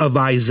book of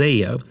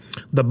Isaiah,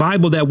 the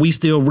Bible that we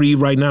still read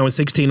right now in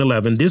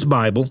 1611, this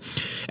Bible,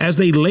 as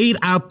they laid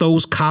out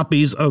those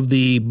copies of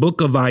the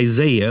book of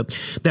Isaiah,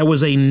 there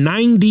was a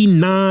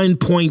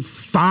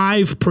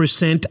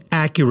 99.5%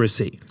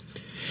 accuracy.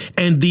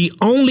 And the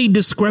only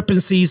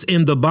discrepancies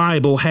in the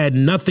Bible had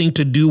nothing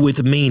to do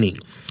with meaning.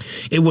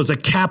 It was a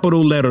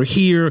capital letter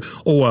here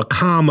or a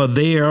comma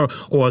there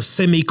or a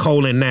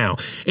semicolon now.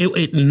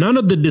 None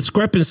of the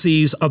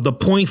discrepancies of the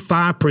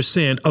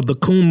 0.5% of the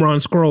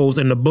Qumran scrolls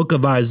in the book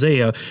of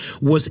Isaiah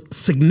was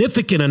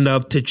significant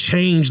enough to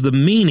change the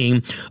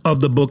meaning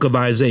of the book of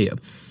Isaiah.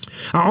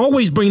 I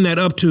always bring that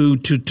up to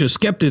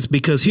skeptics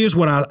because here's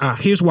why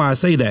I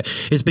say that.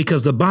 It's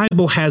because the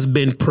Bible has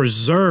been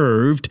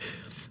preserved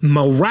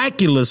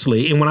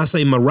miraculously, and when I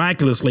say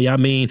miraculously, I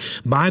mean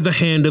by the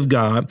hand of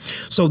God,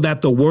 so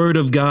that the word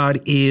of God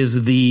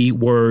is the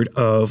word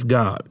of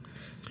God.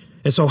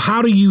 And so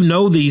how do you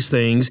know these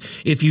things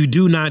if you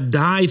do not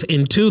dive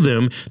into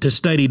them to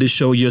study to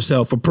show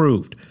yourself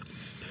approved?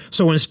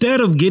 So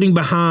instead of getting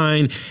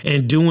behind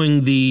and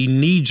doing the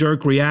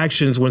knee-jerk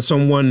reactions when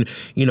someone,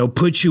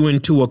 puts you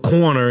into a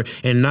corner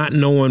and not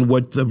knowing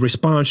what the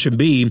response should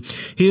be,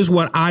 here's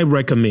what I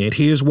recommend.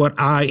 Here's what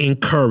I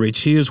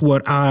encourage. Here's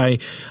what I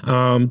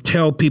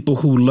tell people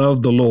who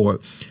love the Lord.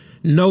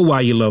 Know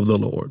why you love the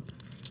Lord.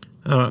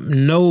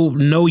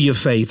 Know your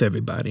faith,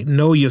 everybody.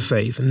 Know your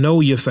faith. Know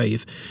your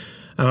faith.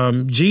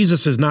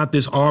 Jesus is not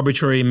this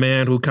arbitrary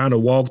man who kind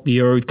of walked the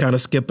earth, kind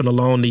of skipping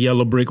along the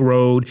yellow brick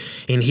road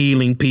and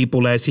healing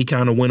people as he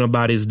kind of went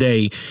about his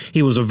day.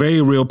 He was a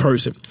very real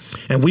person.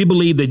 And we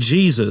believe that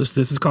Jesus,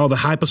 this is called the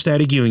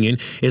hypostatic union,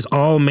 is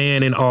all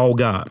man and all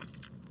God.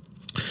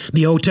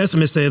 The Old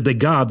Testament says that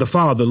God, the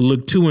Father,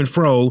 looked to and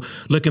fro,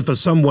 looking for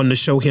someone to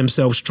show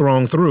himself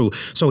strong through.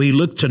 So he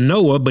looked to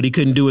Noah, but he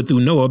couldn't do it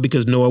through Noah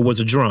because Noah was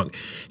a drunk.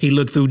 He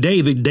looked through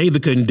David.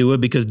 David couldn't do it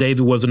because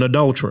David was an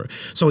adulterer.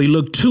 So he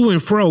looked to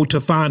and fro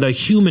to find a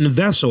human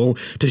vessel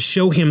to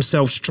show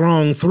himself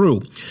strong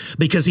through,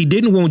 because he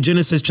didn't want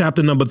Genesis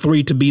chapter number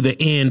 3 to be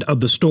the end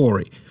of the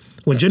story.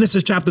 When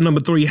Genesis chapter number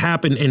 3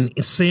 happened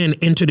and sin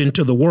entered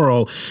into the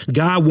world,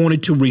 God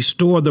wanted to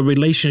restore the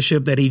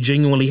relationship that he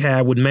genuinely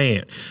had with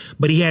man.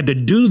 But he had to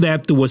do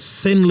that through a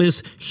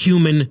sinless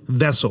human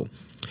vessel.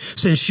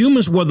 Since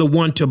humans were the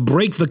one to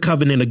break the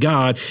covenant of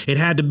God, it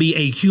had to be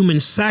a human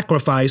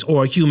sacrifice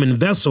or a human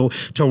vessel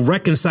to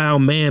reconcile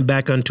man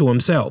back unto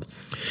himself.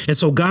 And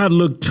so God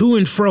looked to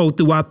and fro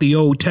throughout the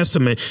Old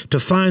Testament to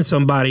find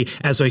somebody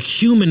as a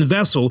human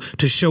vessel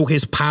to show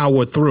his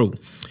power through.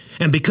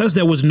 And because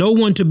there was no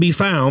one to be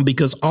found,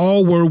 because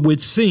all were with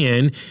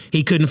sin,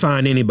 he couldn't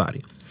find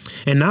anybody.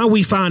 And now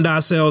we find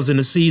ourselves in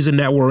the season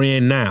that we're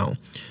in now.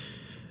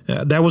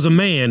 There was a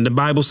man, the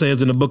Bible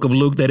says in the book of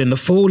Luke, that in the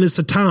fullness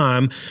of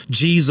time,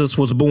 Jesus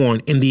was born.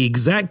 In the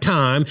exact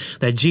time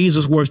that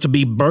Jesus was to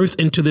be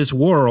birthed into this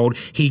world,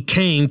 he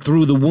came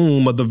through the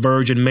womb of the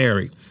Virgin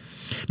Mary.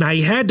 Now,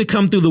 he had to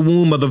come through the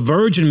womb of the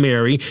Virgin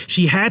Mary.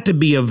 She had to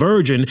be a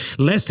virgin,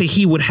 lest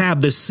he would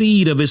have the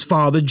seed of his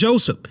father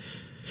Joseph.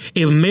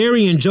 If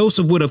Mary and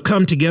Joseph would have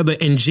come together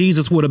and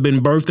Jesus would have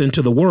been birthed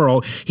into the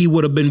world, he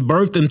would have been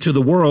birthed into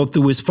the world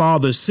through his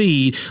father's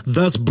seed,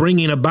 thus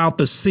bringing about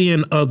the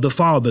sin of the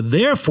father.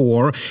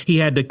 Therefore, he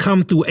had to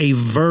come through a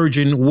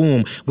virgin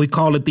womb. We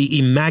call it the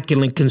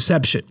Immaculate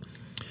Conception.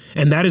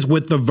 And that is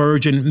with the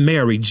Virgin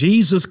Mary.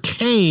 Jesus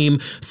came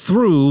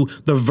through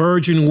the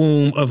virgin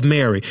womb of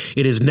Mary.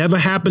 It has never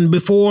happened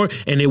before,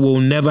 and it will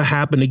never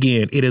happen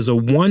again. It is a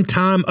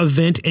one-time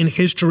event in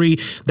history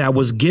that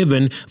was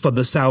given for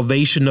the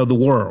salvation of the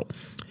world.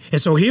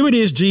 And so here it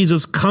is,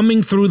 Jesus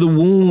coming through the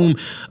womb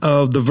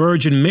of the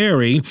Virgin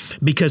Mary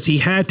because he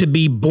had to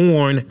be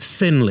born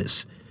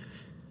sinless.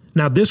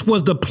 Now, this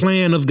was the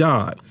plan of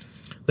God.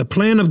 The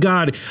plan of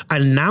God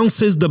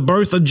announces the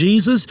birth of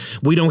Jesus.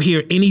 We don't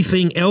hear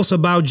anything else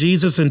about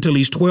Jesus until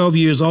he's 12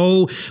 years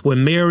old,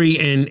 when Mary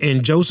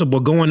and Joseph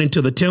were going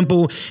into the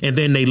temple, and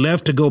then they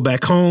left to go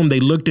back home. They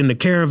looked in the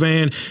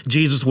caravan.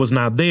 Jesus was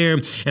not there.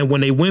 And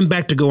when they went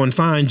back to go and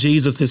find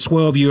Jesus, this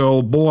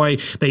 12-year-old boy,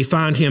 they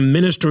found him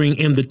ministering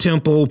in the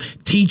temple,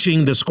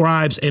 teaching the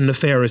scribes and the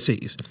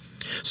Pharisees.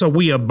 So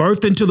we are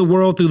birthed into the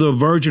world through the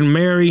Virgin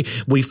Mary.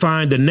 We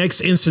find the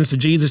next instance of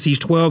Jesus, he's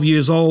 12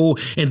 years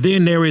old. And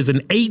then there is an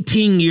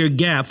 18-year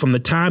gap from the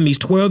time he's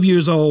 12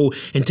 years old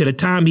until the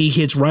time he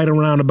hits right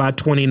around about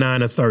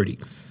 29 or 30.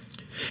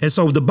 And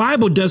so the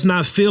Bible does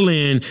not fill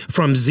in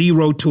from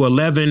 0 to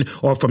 11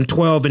 or from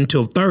 12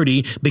 until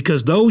 30,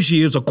 because those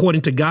years,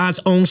 according to God's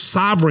own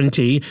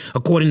sovereignty,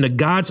 according to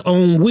God's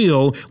own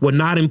will, were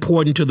not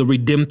important to the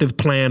redemptive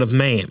plan of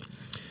man.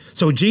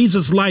 So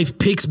Jesus' life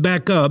picks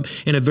back up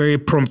in a very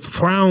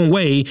profound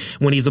way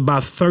when he's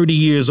about 30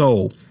 years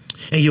old.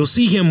 And you'll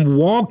see him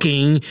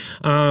walking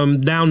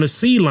down the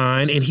sea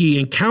line, and he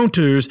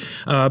encounters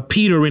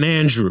Peter and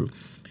Andrew.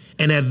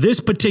 And at this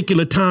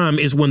particular time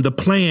is when the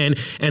plan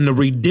and the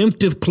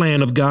redemptive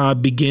plan of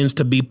God begins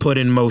to be put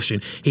in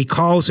motion. He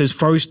calls his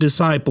first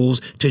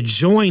disciples to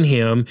join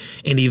him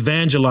in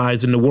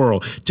evangelizing the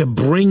world, to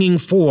bringing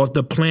forth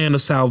the plan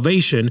of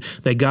salvation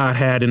that God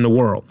had in the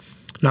world.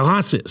 Now,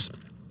 watch this.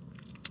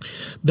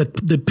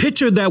 The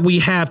picture that we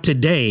have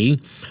today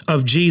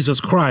of Jesus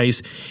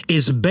Christ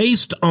is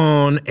based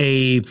on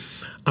a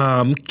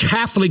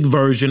Catholic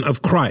version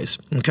of Christ.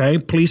 OK,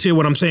 please hear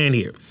what I'm saying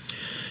here.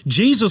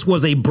 Jesus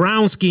was a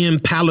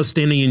brown-skinned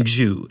Palestinian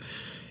Jew.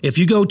 If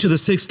you go to the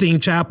Sistine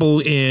Chapel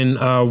in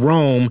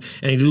Rome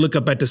and you look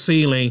up at the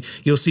ceiling,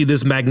 you'll see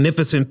this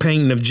magnificent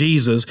painting of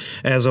Jesus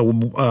as a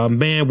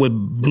man with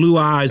blue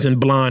eyes and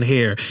blonde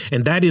hair.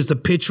 And that is the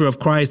picture of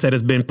Christ that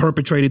has been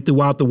perpetrated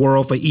throughout the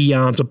world for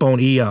eons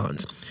upon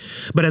eons.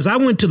 But as I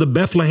went to the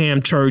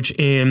Bethlehem Church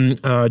in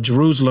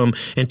Jerusalem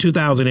in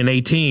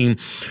 2018,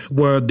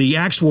 where the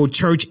actual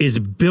church is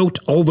built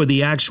over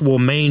the actual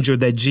manger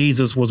that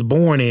Jesus was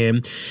born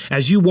in,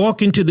 as you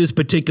walk into this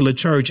particular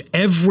church,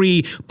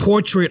 every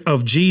portrait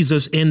of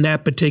Jesus in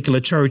that particular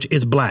church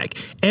is black.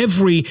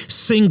 Every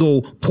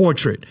single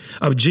portrait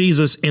of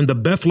Jesus in the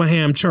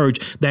Bethlehem Church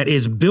that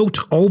is built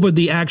over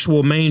the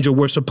actual manger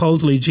where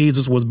supposedly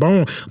Jesus was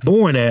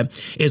born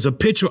at is a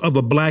picture of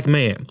a black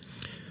man.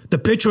 The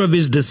picture of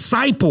his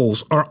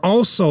disciples are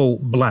also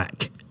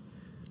black.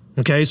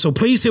 Okay, so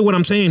please hear what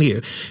I'm saying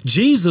here.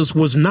 Jesus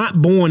was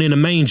not born in a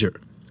manger.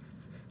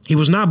 He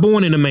was not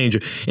born in a manger.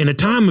 In the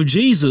time of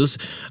Jesus,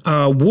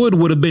 wood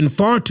would have been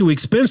far too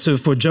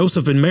expensive for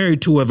Joseph and Mary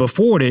to have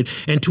afforded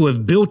and to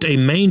have built a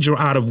manger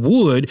out of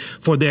wood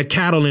for their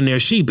cattle and their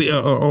sheep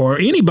or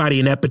anybody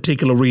in that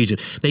particular region.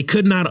 They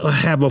could not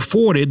have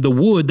afforded the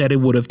wood that it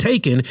would have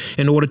taken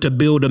in order to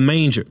build a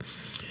manger.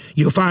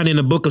 You'll find in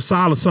the book of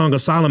Song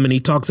of Solomon, he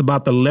talks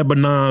about the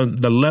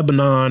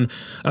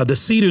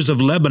cedars of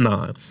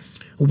Lebanon.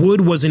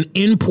 Wood was an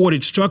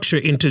imported structure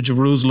into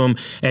Jerusalem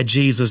at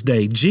Jesus'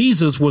 day.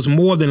 Jesus was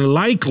more than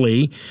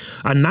likely,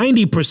 a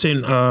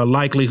 90%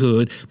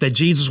 likelihood that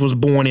Jesus was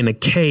born in a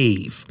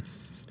cave.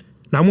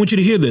 Now, I want you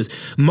to hear this.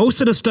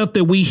 Most of the stuff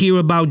that we hear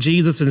about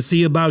Jesus and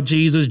see about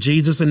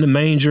Jesus in the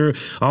manger,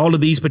 all of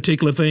these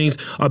particular things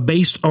are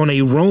based on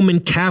a Roman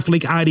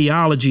Catholic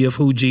ideology of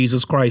who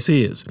Jesus Christ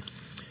is.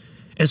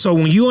 And so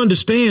when you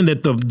understand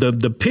that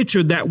the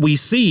picture that we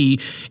see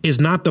is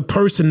not the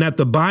person that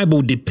the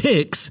Bible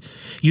depicts,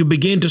 you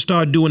begin to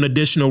start doing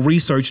additional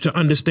research to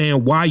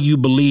understand why you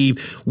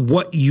believe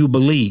what you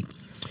believe.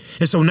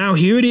 And so now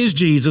here it is,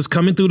 Jesus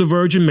coming through the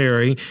Virgin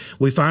Mary.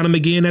 We find him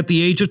again at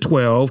the age of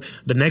 12.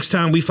 The next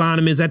time we find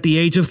him is at the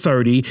age of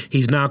 30.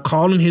 He's now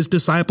calling his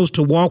disciples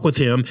to walk with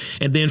him.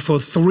 And then for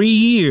 3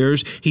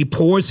 years, he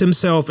pours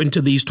himself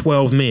into these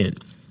 12 men.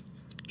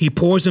 He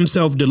pours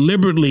himself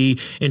deliberately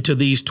into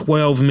these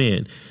 12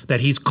 men that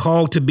he's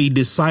called to be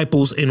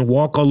disciples and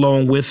walk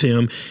along with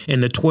him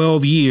in the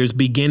 12 years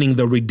beginning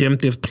the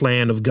redemptive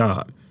plan of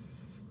God.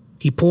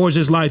 He pours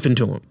his life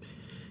into them.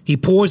 He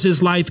pours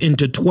his life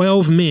into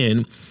 12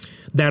 men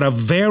that are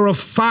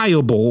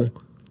verifiable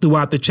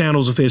throughout the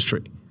channels of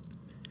history.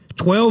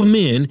 12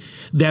 men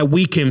that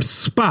we can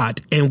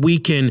spot and we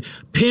can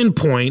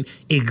pinpoint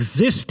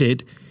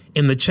existed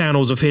in the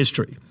channels of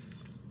history.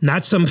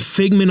 Not some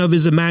figment of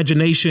his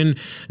imagination,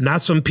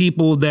 not some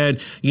people that,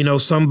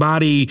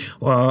 somebody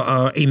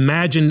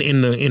imagined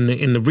in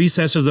the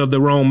recesses of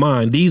their own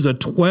mind. These are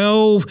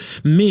 12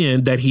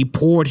 men that he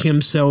poured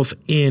himself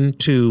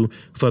into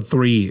for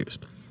 3 years.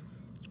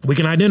 We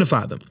can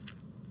identify them.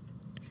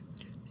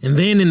 And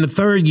then in the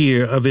 3rd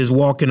year of his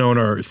walking on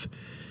earth,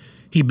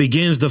 he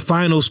begins the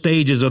final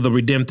stages of the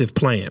redemptive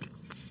plan.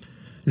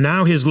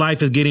 Now his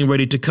life is getting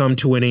ready to come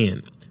to an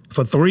end.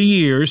 For 3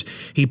 years,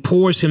 he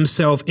pours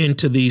himself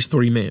into these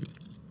 3 men.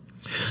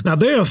 Now,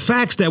 there are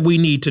facts that we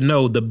need to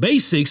know. The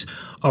basics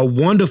are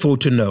wonderful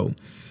to know,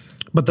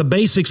 but the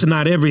basics are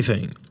not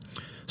everything.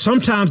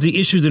 Sometimes the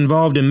issues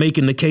involved in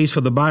making the case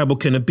for the Bible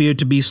can appear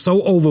to be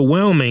so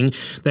overwhelming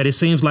that it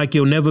seems like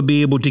you'll never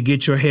be able to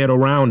get your head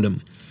around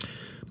them.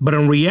 But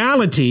in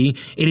reality,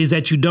 it is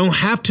that you don't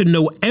have to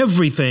know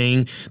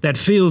everything that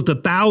fills the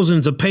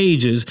thousands of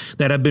pages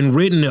that have been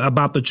written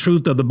about the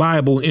truth of the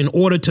Bible in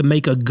order to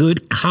make a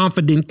good,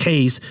 confident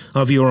case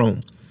of your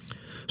own.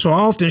 So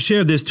I often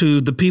share this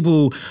to the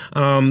people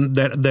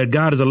that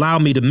God has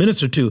allowed me to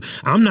minister to.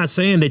 I'm not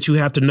saying that you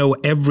have to know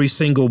every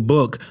single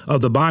book of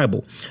the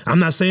Bible. I'm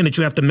not saying that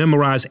you have to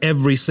memorize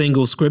every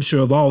single scripture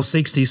of all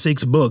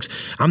 66 books.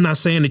 I'm not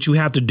saying that you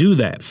have to do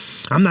that.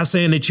 I'm not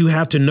saying that you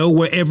have to know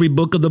where every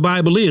book of the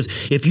Bible is.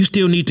 If you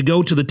still need to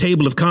go to the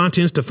table of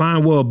contents to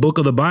find where a book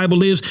of the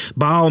Bible is,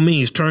 by all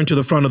means, turn to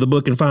the front of the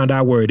book and find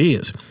out where it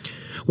is.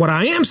 What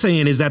I am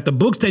saying is that the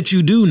books that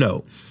you do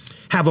know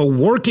have a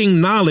working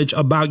knowledge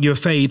about your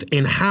faith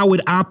and how it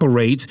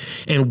operates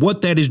and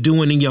what that is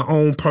doing in your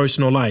own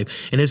personal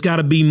life. And it's got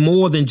to be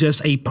more than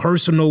just a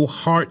personal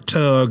heart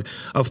tug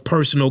of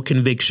personal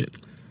conviction.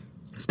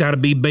 It's got to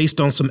be based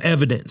on some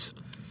evidence.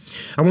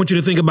 I want you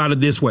to think about it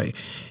this way.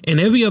 In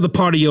every other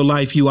part of your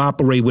life, you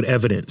operate with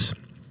evidence.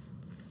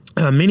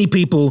 Many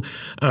people,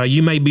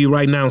 you may be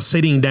right now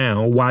sitting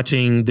down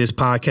watching this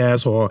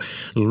podcast or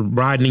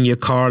riding in your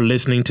car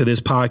listening to this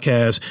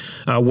podcast.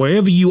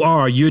 Wherever you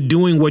are, you're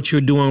doing what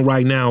you're doing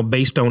right now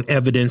based on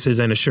evidences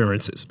and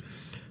assurances.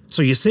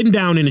 So you're sitting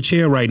down in a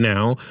chair right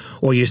now,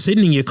 or you're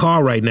sitting in your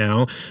car right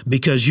now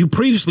because you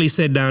previously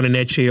sat down in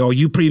that chair or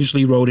you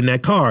previously rode in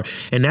that car.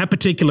 And that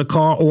particular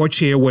car or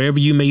chair, wherever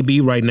you may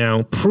be right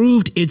now,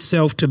 proved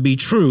itself to be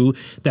true.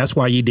 That's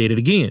why you did it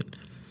again.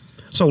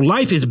 So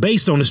life is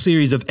based on a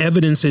series of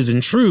evidences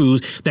and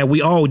truths that we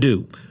all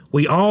do.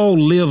 We all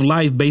live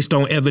life based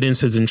on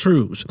evidences and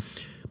truths.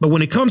 But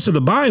when it comes to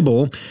the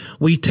Bible,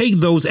 we take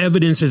those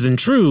evidences and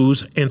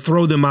truths and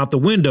throw them out the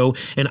window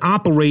and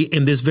operate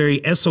in this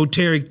very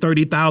esoteric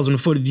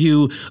 30,000-foot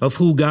view of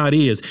who God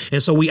is.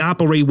 And so we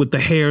operate with the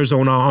hairs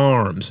on our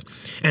arms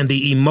and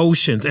the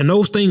emotions. And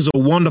those things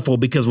are wonderful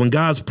because when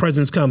God's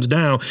presence comes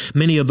down,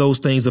 many of those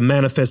things are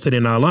manifested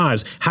in our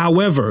lives.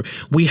 However,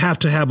 we have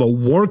to have a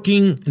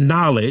working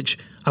knowledge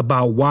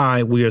about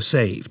why we are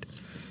saved.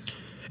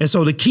 And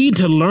so the key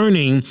to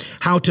learning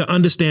how to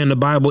understand the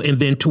Bible and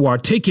then to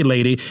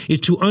articulate it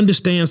is to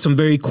understand some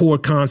very core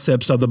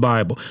concepts of the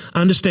Bible,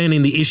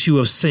 understanding the issue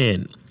of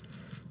sin,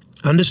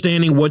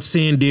 understanding what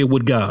sin did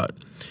with God,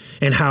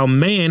 and how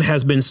man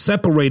has been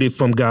separated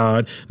from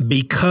God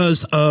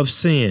because of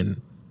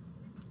sin.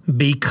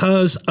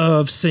 Because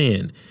of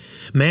sin.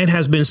 Man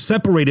has been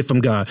separated from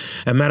God.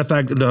 As a matter of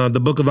fact,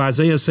 the book of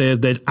Isaiah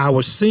says that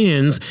our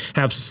sins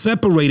have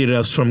separated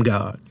us from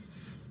God.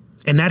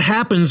 And that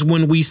happens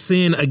when we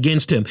sin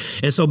against him.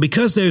 And so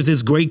because there's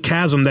this great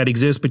chasm that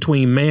exists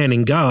between man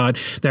and God,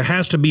 there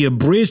has to be a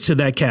bridge to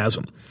that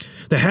chasm.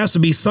 There has to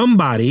be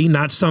somebody,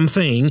 not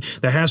something.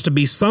 There has to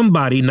be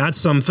somebody, not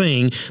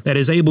something, that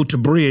is able to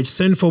bridge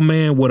sinful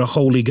man with a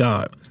holy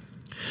God.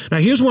 Now,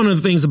 here's one of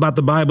the things about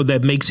the Bible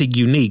that makes it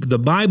unique. The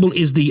Bible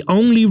is the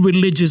only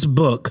religious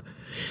book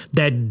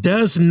that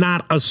does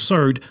not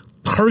assert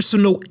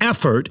personal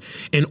effort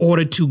in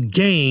order to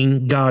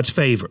gain God's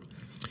favor.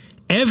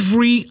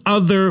 Every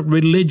other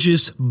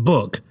religious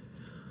book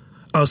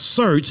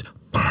asserts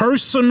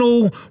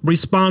personal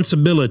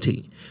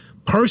responsibility,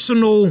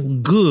 personal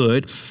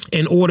good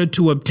in order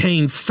to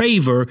obtain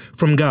favor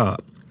from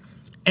God.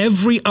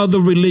 Every other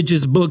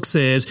religious book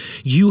says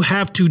you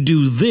have to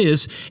do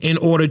this in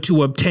order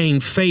to obtain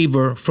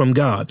favor from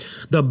God.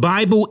 The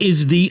Bible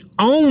is the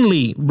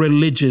only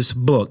religious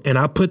book, and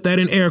I put that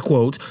in air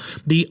quotes,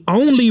 the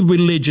only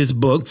religious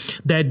book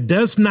that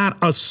does not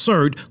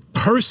assert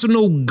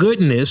personal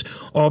goodness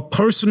or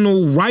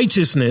personal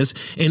righteousness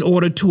in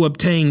order to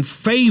obtain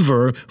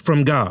favor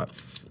from God.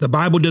 The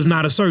Bible does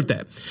not assert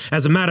that.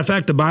 As a matter of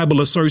fact, the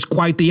Bible asserts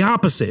quite the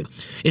opposite.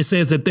 It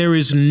says that there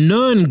is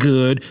none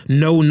good,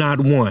 no, not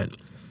one.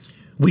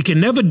 We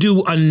can never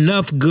do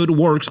enough good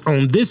works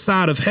on this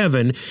side of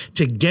heaven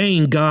to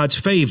gain God's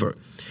favor.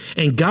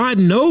 And God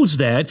knows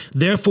that.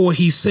 Therefore,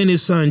 he sent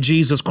his son,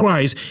 Jesus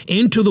Christ,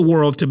 into the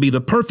world to be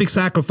the perfect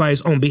sacrifice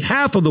on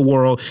behalf of the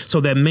world so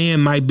that man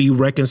might be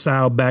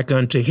reconciled back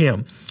unto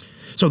him.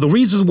 So the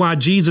reasons why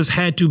Jesus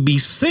had to be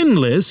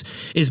sinless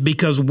is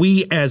because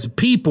we as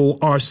people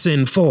are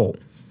sinful.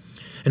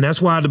 And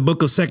that's why the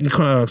book of Second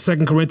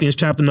Corinthians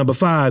chapter number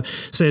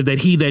 5 says that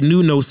he that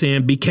knew no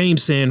sin became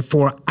sin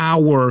for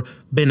our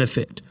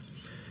benefit.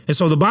 And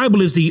so the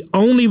Bible is the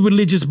only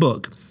religious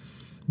book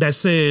that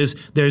says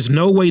there's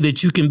no way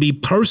that you can be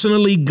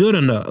personally good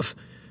enough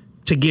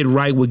to get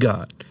right with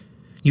God.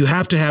 You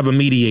have to have a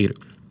mediator.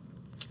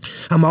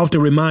 I'm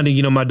often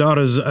reminded, my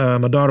daughter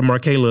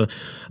Markayla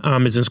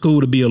is in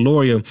school to be a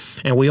lawyer,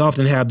 and we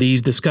often have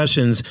these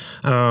discussions.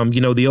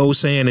 The old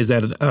saying is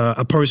that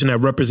a person that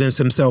represents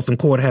himself in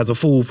court has a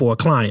fool for a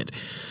client,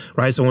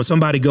 right? So when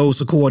somebody goes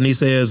to court and he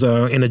says,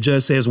 and the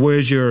judge says,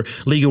 "Where's your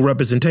legal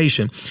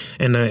representation?"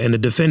 and the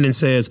defendant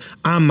says,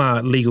 "I'm my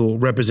legal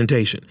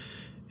representation,"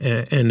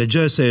 and the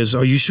judge says,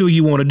 "Are you sure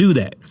you want to do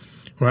that?"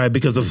 Right?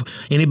 Because of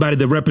anybody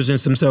that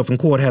represents himself in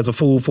court has a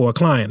fool for a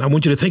client. I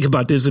want you to think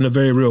about this in a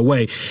very real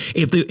way.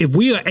 If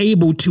we are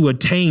able to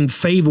attain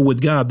favor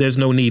with God, there's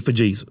no need for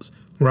Jesus,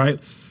 right?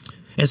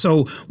 And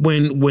so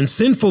when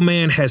sinful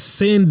man has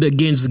sinned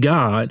against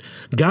God,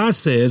 God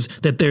says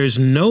that there's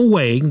no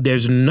way,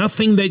 there's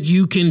nothing that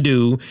you can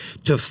do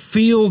to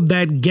fill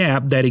that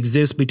gap that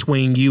exists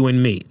between you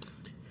and me.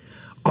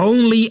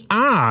 Only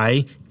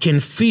I can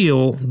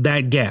fill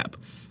that gap.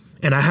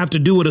 And I have to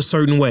do it a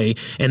certain way,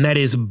 and that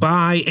is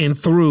by and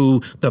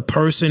through the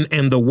person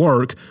and the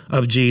work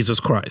of Jesus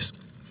Christ.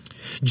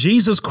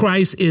 Jesus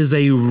Christ is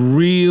a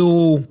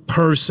real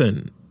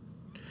person.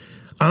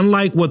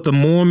 Unlike what the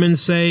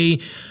Mormons say,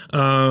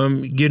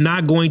 you're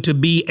not going to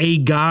be a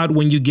God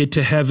when you get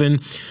to heaven.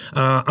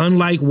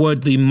 Unlike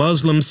what the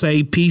Muslims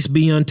say, peace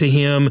be unto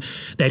him,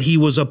 that he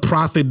was a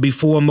prophet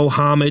before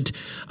Muhammad.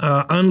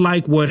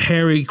 Unlike what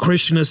Hare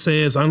Krishna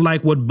says,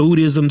 unlike what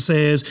Buddhism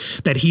says,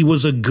 that he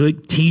was a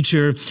good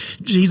teacher.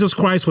 Jesus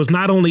Christ was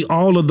not only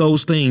all of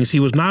those things. He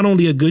was not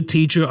only a good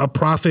teacher, a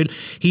prophet,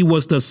 he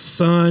was the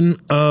Son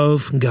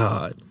of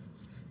God.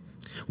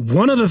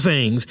 One of the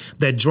things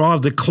that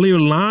draws the clear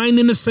line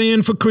in the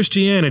sand for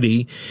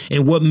Christianity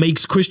and what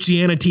makes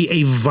Christianity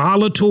a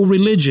volatile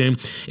religion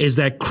is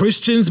that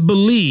Christians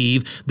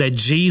believe that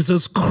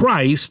Jesus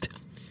Christ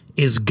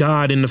is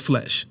God in the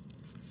flesh.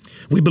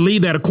 We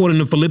believe that according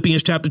to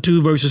Philippians chapter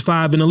 2, verses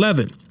 5 and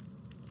 11.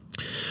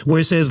 Where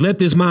it says, "Let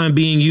this mind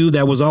be in you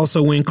that was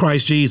also in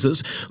Christ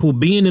Jesus, who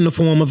being in the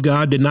form of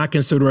God did not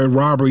consider it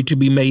robbery to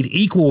be made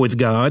equal with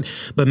God,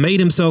 but made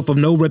himself of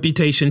no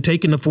reputation,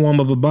 taking the form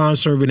of a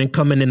bondservant and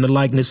coming in the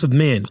likeness of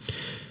men.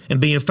 And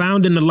being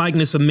found in the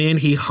likeness of men,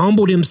 he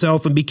humbled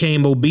himself and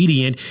became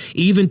obedient,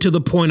 even to the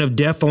point of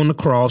death on the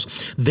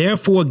cross.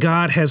 Therefore,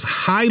 God has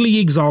highly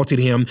exalted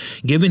him,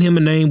 given him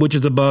a name which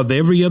is above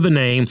every other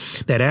name,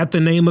 that at the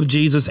name of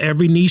Jesus,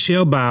 every knee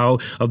shall bow,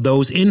 of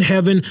those in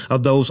heaven,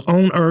 of those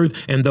on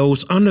earth, and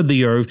those under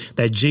the earth,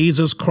 that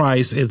Jesus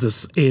Christ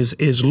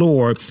is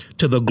Lord,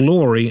 to the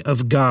glory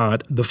of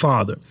God the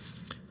Father.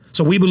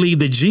 So we believe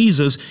that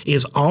Jesus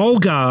is all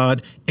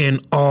God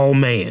and all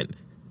man.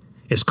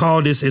 It's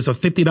called this, it's a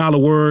 $50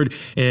 word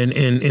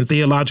in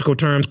theological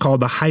terms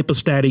called the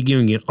hypostatic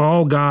union,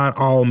 all God,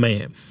 all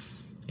man.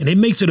 And it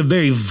makes it a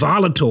very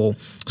volatile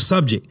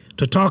subject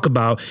to talk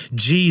about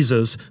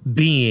Jesus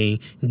being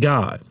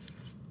God.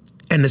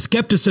 And the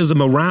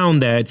skepticism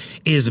around that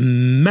is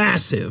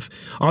massive.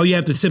 All you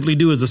have to simply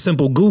do is a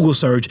simple Google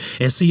search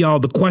and see all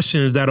the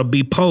questions that'll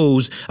be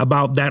posed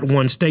about that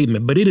one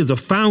statement. But it is a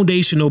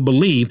foundational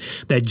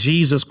belief that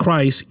Jesus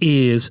Christ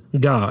is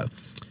God.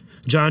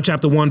 John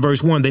chapter 1,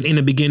 verse 1, that in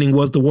the beginning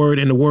was the Word,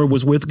 and the Word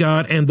was with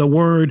God, and the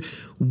Word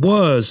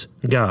was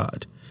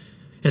God.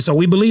 And so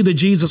we believe that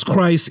Jesus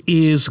Christ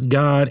is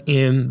God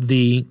in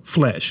the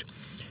flesh.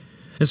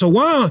 And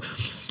so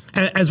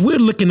as we're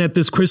looking at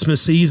this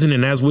Christmas season,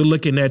 and as we're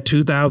looking at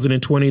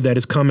 2020 that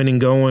is coming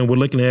and going, we're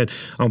looking at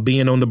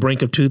being on the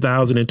brink of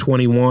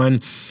 2021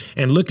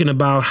 and looking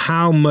about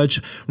how much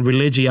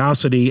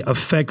religiosity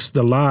affects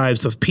the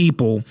lives of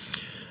people.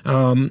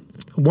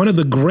 One of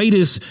the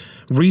greatest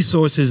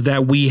resources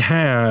that we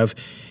have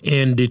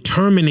in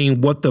determining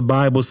what the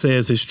Bible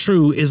says is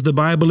true is the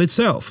Bible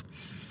itself.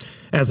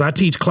 As I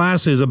teach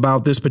classes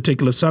about this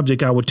particular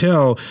subject, I would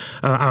tell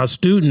our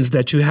students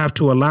that you have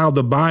to allow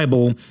the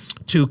Bible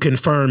to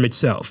confirm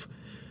itself.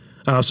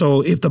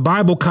 So if the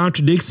Bible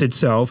contradicts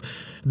itself,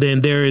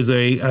 then there is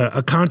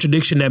a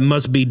contradiction that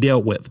must be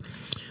dealt with.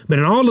 But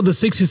in all of the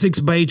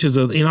 66 pages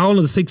in all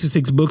of the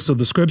 66 books of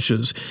the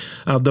scriptures,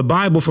 the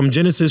Bible from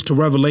Genesis to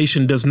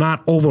Revelation does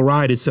not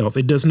override itself.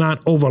 It does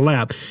not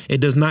overlap.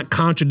 It does not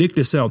contradict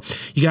itself.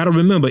 You got to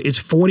remember, it's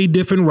 40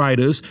 different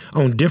writers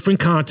on different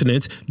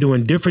continents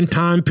during different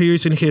time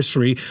periods in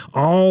history,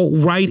 all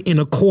write in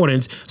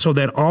accordance so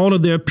that all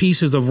of their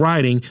pieces of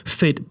writing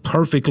fit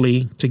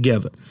perfectly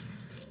together.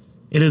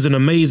 It is an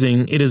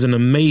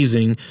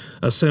amazing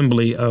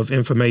assembly of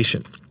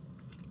information.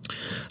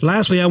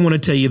 Lastly, I want to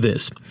tell you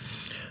this.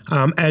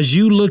 As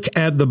you look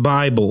at the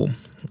Bible,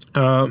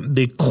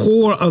 the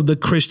core of the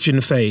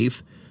Christian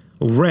faith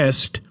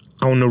rests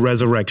on the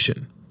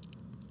resurrection.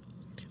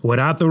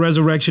 Without the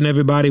resurrection,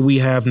 everybody, we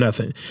have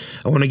nothing.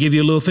 I want to give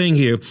you a little thing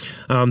here.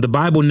 The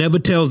Bible never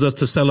tells us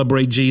to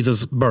celebrate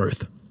Jesus'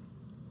 birth.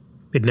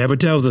 It never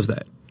tells us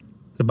that.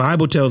 The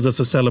Bible tells us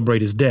to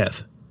celebrate his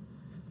death.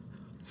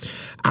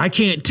 I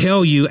can't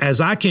tell you, as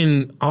I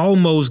can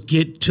almost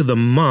get to the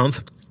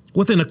month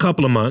within a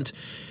couple of months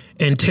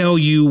and tell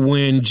you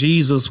when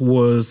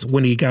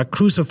he got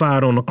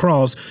crucified on the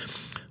cross.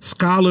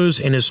 Scholars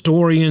and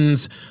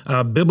historians,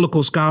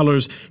 biblical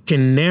scholars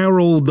can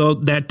narrow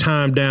that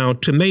time down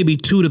to maybe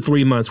 2 to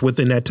 3 months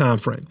within that time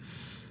frame.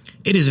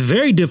 It is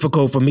very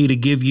difficult for me to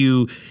give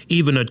you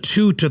even a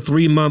 2 to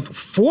 3 month,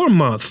 4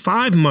 month,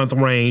 5 month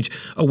range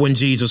of when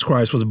Jesus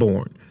Christ was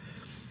born.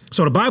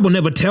 So the Bible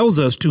never tells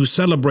us to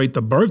celebrate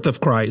the birth of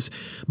Christ,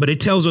 but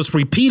it tells us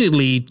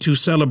repeatedly to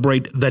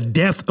celebrate the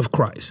death of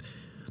Christ,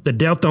 the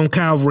death on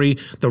Calvary,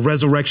 the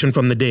resurrection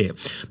from the dead.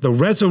 The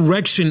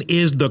resurrection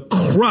is the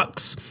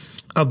crux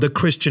of the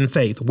Christian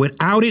faith.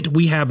 Without it,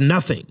 we have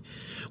nothing.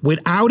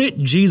 Without it,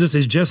 Jesus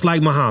is just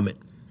like Muhammad.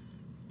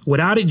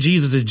 Without it,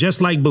 Jesus is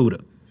just like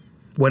Buddha.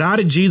 Without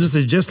it, Jesus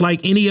is just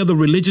like any other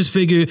religious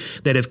figure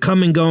that have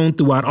come and gone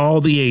throughout all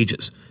the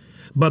ages.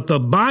 But the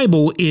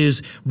Bible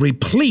is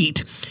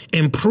replete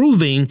in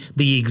proving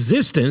the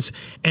existence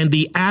and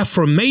the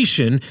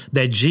affirmation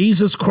that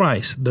Jesus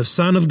Christ, the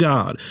Son of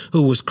God,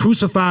 who was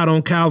crucified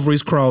on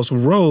Calvary's cross,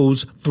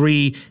 rose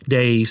 3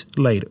 days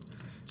later.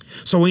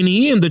 So in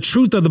the end, the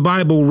truth of the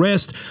Bible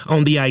rests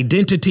on the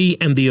identity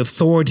and the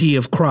authority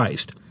of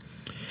Christ.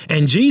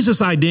 And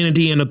Jesus'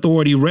 identity and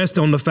authority rest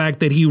on the fact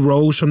that he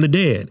rose from the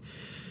dead.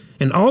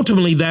 And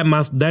ultimately,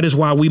 that is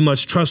why we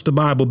must trust the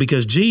Bible,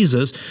 because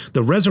Jesus,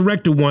 the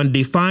resurrected one,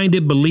 defined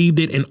it, believed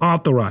it, and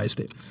authorized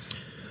it.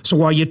 So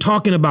while you're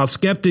talking about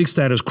skeptics,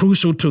 that is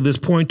crucial to this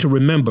point to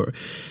remember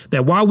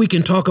that while we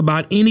can talk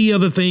about any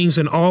other things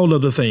and all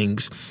other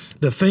things,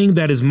 the thing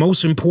that is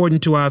most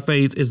important to our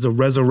faith is the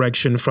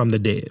resurrection from the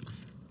dead.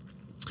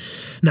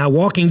 Now,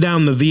 walking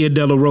down the Via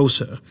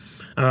Dolorosa,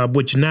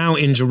 which now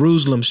in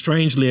Jerusalem,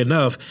 strangely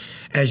enough,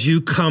 as you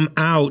come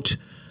out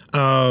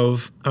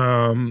of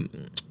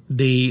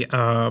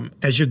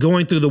as you're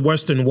going through the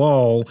Western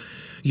Wall,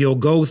 you'll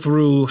go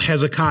through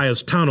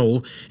Hezekiah's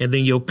tunnel, and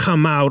then you'll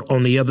come out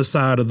on the other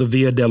side of the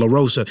Via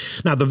Dolorosa.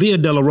 Now, the Via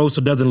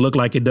Dolorosa doesn't look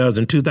like it does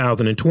in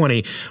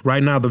 2020.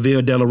 Right now, the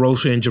Via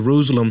Dolorosa in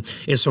Jerusalem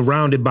is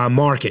surrounded by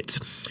markets.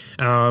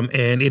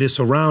 And it is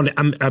surrounded.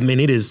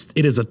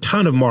 It is a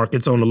ton of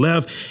markets on the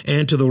left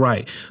and to the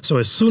right. So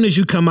as soon as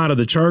you come out of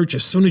the church,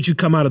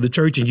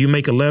 and you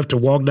make a left to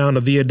walk down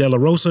the Via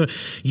Dolorosa,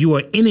 you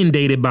are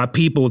inundated by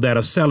people that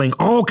are selling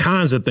all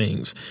kinds of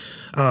things.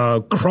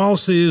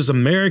 Crosses,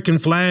 American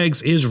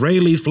flags,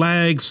 Israeli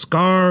flags,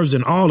 scarves,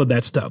 and all of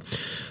that stuff.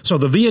 So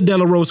the Via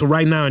Dolorosa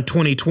right now in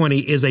 2020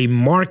 is a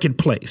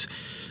marketplace.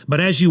 But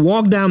as you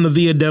walk down the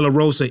Via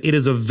Dolorosa, it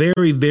is a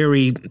very,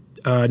 very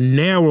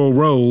narrow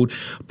road,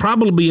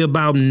 probably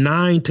about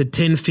 9 to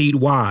 10 feet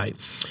wide.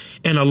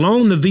 And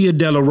along the Via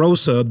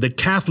Dolorosa, the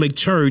Catholic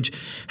Church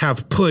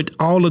have put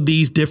all of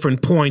these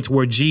different points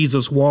where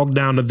Jesus walked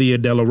down the Via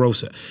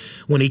Dolorosa.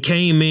 When he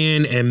came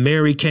in and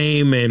Mary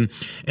came and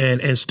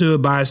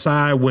stood by his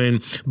side, when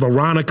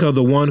Veronica,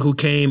 the one who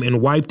came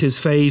and wiped his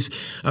face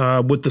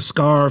with the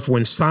scarf,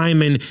 when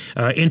Simon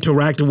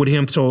interacted with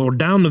him. So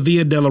down the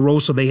Via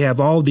Dolorosa, they have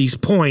all these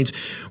points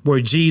where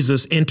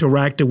Jesus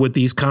interacted with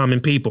these common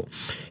people.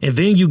 And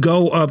then you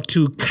go up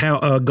to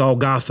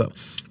Golgotha,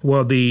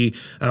 where the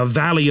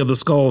Valley of the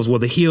Skulls, where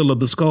the heel of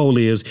the skull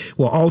is,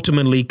 where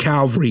ultimately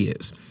Calvary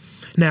is.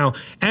 Now,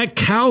 at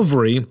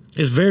Calvary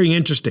is very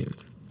interesting.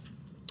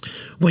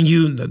 When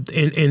you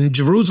in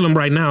Jerusalem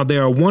right now,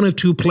 there are one of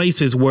two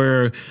places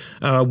where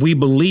we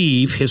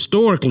believe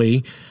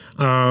historically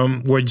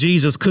where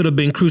Jesus could have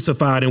been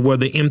crucified and where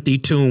the empty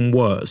tomb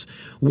was.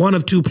 One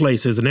of two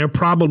places, and they're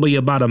probably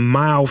about a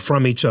mile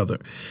from each other.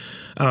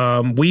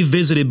 We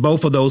visited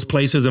both of those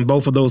places, and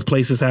both of those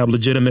places have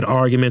legitimate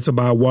arguments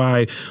about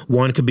why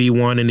one could be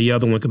one and the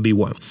other one could be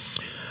one.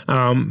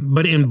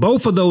 But in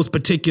both of those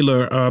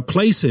particular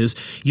places,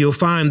 you'll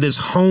find this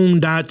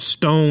honed-out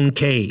stone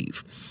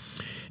cave.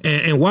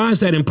 And why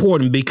is that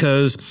important?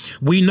 Because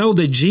we know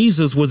that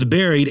Jesus was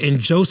buried in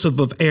Joseph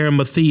of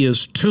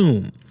Arimathea's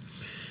tomb.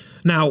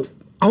 Now,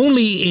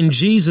 only in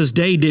Jesus'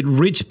 day did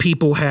rich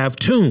people have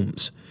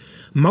tombs.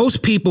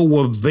 Most people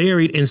were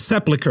buried in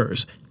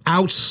sepulchres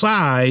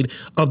outside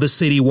of the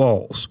city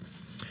walls.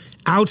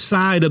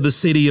 Outside of the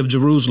city of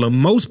Jerusalem,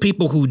 most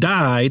people who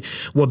died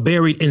were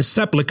buried in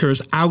sepulchres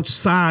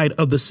outside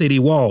of the city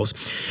walls.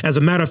 As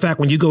a matter of fact,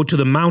 when you go to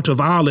the Mount of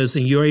Olives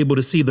and you're able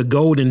to see the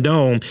Golden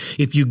Dome,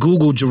 if you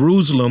Google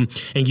Jerusalem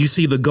and you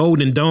see the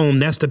Golden Dome,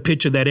 that's the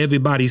picture that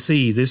everybody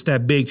sees. It's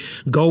that big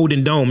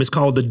Golden Dome. It's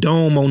called the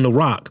Dome on the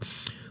Rock.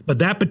 But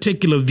that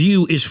particular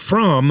view is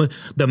from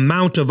the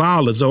Mount of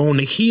Olives, or on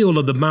the heel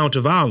of the Mount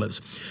of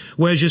Olives.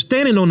 Whereas you're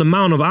standing on the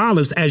Mount of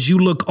Olives, as you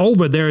look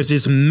over, there is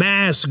this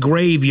mass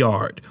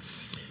graveyard.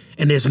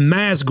 And this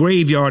mass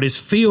graveyard is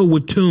filled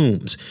with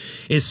tombs.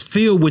 It's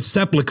filled with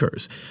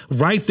sepulchres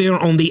right there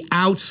on the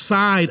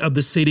outside of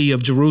the city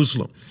of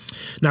Jerusalem.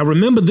 Now,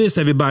 remember this,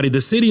 everybody.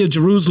 The city of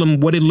Jerusalem,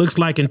 what it looks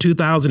like in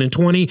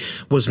 2020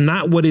 was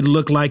not what it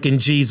looked like in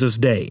Jesus'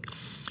 day.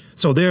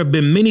 So there have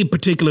been many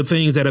particular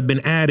things that have been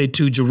added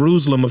to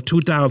Jerusalem of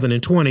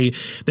 2020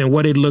 than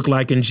what it looked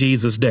like in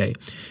Jesus' day.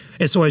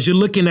 And so as you're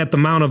looking at the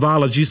Mount of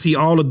Olives, you see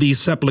all of these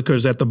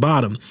sepulchres at the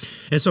bottom.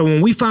 And so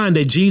when we find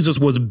that Jesus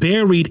was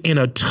buried in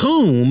a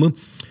tomb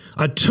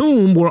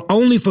were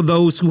only for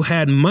those who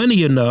had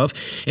money enough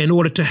in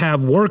order to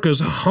have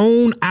workers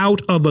hewn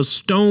out of a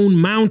stone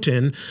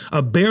mountain,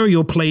 a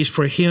burial place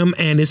for him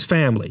and his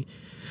family.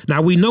 Now,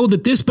 we know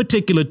that this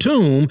particular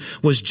tomb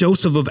was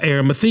Joseph of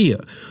Arimathea,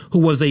 who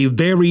was a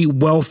very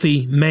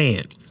wealthy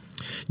man.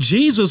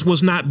 Jesus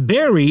was not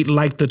buried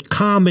like the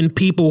common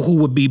people who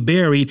would be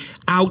buried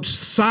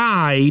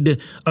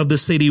outside of the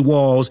city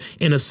walls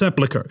in a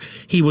sepulcher.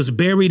 He was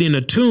buried in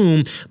a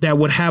tomb that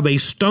would have a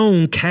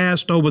stone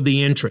cast over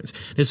the entrance.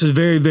 This is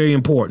very, very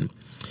important.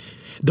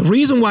 The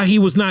reason why he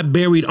was not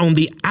buried on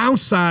the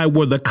outside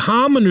where the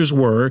commoners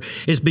were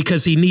is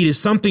because he needed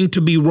something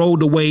to be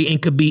rolled away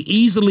and could be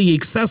easily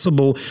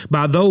accessible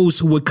by those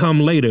who would come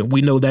later.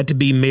 We know that to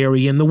be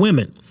Mary and the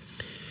women.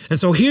 And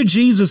so here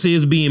Jesus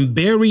is being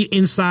buried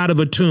inside of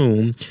a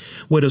tomb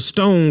with a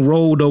stone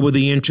rolled over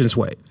the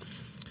entranceway.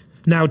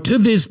 Now, to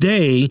this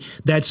day,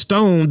 that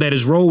stone that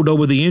is rolled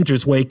over the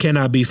entranceway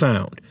cannot be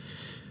found.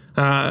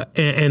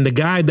 And the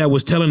guy that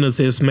was telling us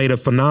this made a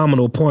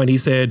phenomenal point. He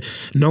said,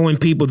 knowing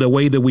people the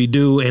way that we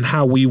do and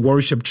how we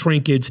worship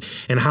trinkets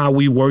and how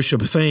we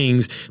worship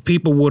things,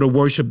 people would have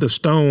worshiped the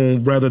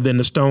stone rather than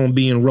the stone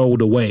being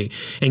rolled away.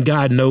 And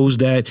God knows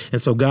that. And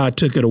so God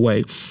took it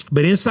away.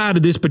 But inside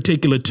of this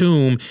particular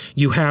tomb,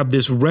 you have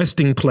this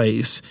resting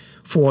place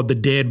for the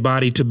dead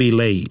body to be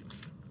laid.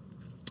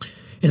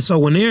 And so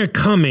when they're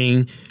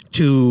coming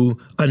to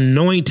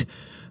anoint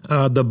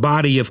the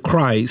body of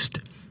Christ,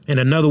 and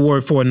another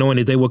word for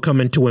anointed, they were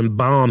coming to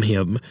embalm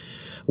him.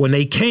 When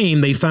they came,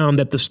 they found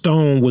that the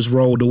stone was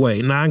rolled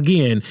away. Now,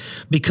 again,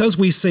 because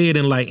we say it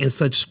in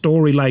such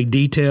story-like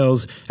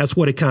details, that's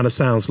what it kind of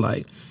sounds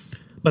like.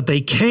 But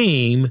they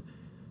came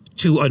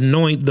to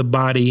anoint the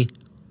body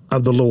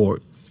of the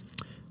Lord.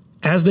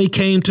 As they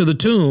came to the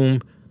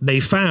tomb, they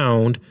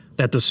found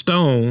that the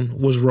stone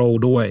was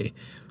rolled away.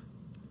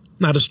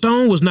 Now, the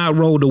stone was not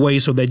rolled away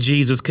so that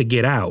Jesus could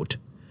get out.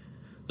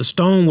 The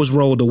stone was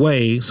rolled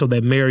away so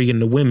that Mary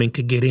and the women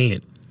could get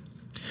in.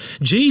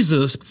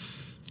 Jesus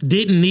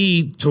didn't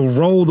need to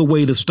roll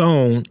away the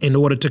stone in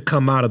order to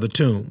come out of the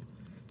tomb.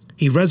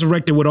 He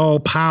resurrected with all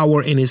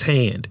power in his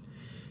hand.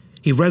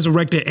 He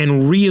resurrected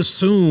and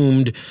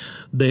reassumed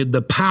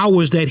the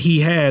powers that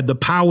he had, the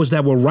powers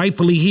that were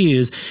rightfully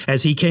his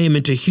as he came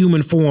into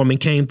human form and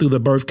came through the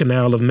birth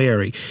canal of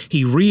Mary.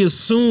 He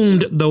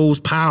reassumed those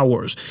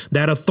powers,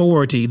 that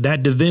authority,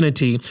 that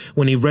divinity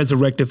when he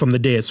resurrected from the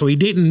dead. So he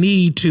didn't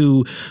need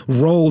to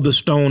roll the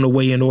stone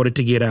away in order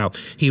to get out.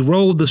 He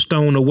rolled the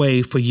stone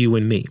away for you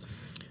and me.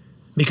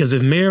 Because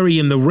if Mary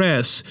and the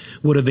rest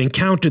would have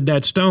encountered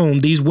that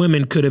stone, these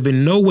women could have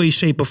in no way,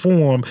 shape, or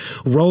form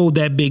rolled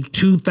that big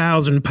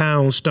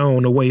 2,000-pound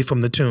stone away from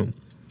the tomb.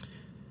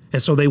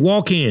 And so they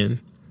walk in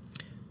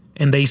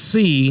and they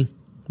see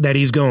that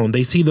he's gone.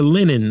 They see the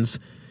linens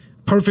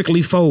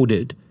perfectly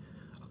folded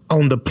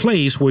on the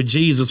place where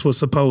Jesus was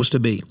supposed to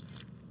be.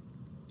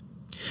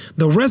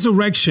 The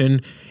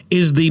resurrection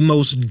is the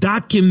most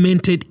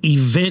documented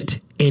event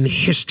in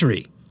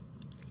history,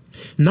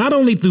 not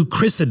only through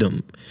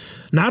Christendom,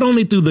 not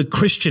only through the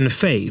Christian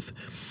faith,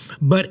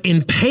 but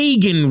in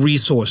pagan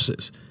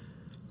resources.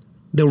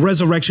 The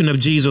resurrection of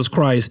Jesus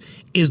Christ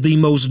is the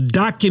most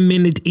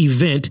documented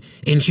event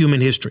in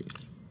human history.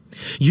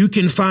 You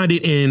can find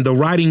it in the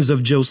writings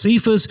of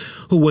Josephus,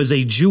 who was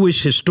a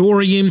Jewish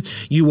historian.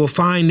 You will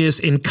find this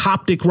in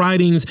Coptic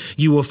writings.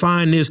 You will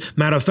find this.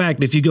 Matter of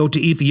fact, if you go to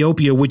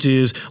Ethiopia, which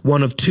is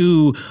one of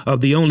two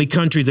of the only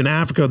countries in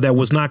Africa that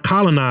was not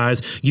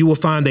colonized, you will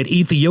find that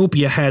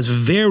Ethiopia has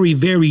very,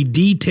 very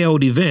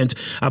detailed events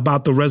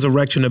about the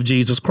resurrection of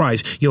Jesus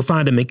Christ. You'll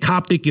find them in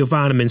Coptic. You'll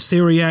find them in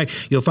Syriac.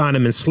 You'll find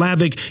them in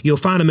Slavic. You'll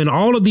find them in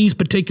all of these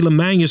particular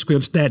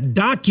manuscripts that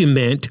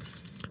document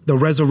the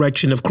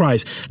resurrection of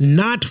Christ,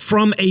 not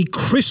from a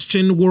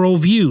Christian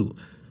worldview,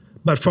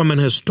 but from an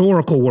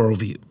historical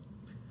worldview.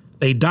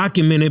 They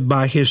document it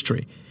by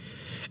history.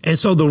 And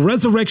so the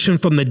resurrection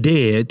from the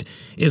dead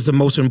is the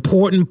most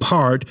important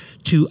part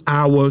to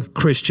our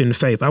Christian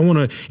faith. I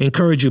want to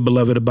encourage you,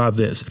 beloved, about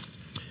this.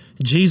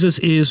 Jesus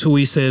is who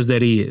he says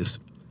that he is.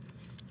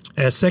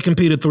 As 2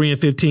 Peter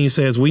 3:15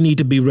 says, we need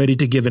to be ready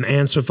to give an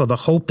answer for the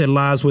hope that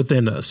lies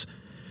within us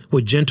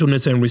with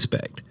gentleness and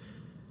respect.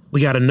 We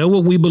got to know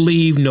what we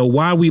believe, know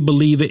why we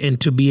believe it, and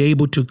to be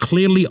able to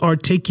clearly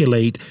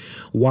articulate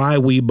why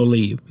we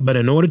believe. But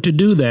in order to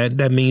do that,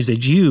 that means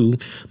that you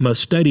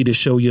must study to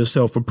show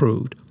yourself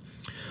approved.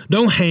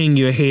 Don't hang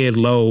your head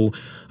low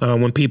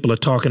when people are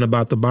talking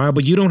about the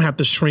Bible. You don't have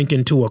to shrink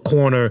into a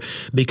corner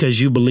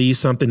because you believe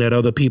something that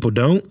other people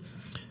don't.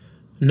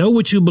 Know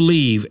what you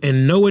believe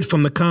and know it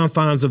from the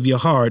confines of your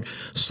heart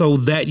so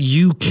that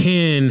you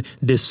can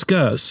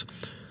discuss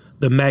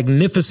the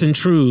magnificent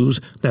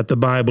truths that the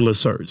Bible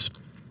asserts.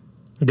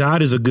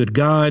 God is a good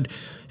God,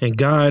 and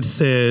God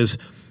says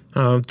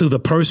through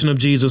the person of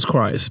Jesus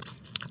Christ,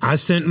 I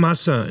sent my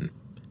son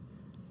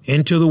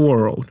into the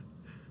world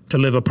to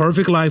live a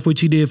perfect life,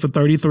 which he did for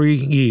 33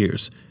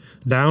 years,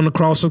 die on the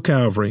cross of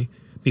Calvary,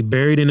 be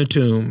buried in a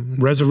tomb,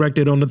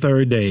 resurrected on the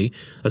third day,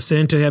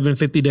 ascend to heaven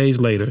 50 days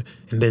later,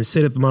 and then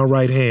sit at my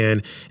right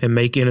hand and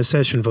make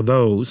intercession for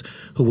those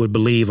who would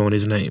believe on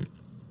his name.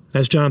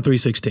 That's John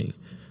 3:16.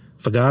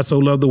 For God so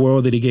loved the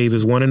world that he gave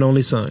his one and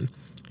only son,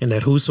 and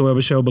that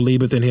whosoever shall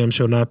believeth in him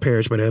shall not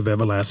perish but have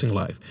everlasting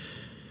life.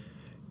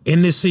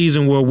 In this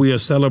season where we are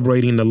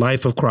celebrating the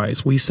life of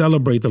Christ, we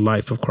celebrate the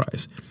life of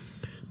Christ.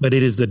 But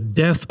it is the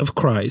death of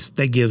Christ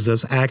that gives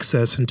us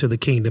access into the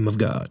kingdom of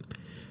God.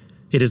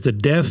 It is the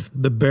death,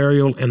 the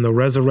burial, and the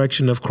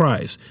resurrection of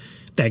Christ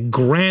that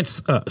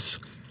grants us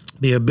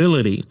the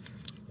ability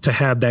to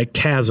have that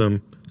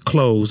chasm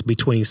closed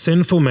between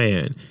sinful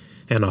man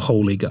and a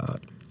holy God.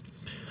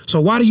 So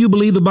why do you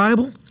believe the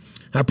Bible?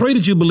 I pray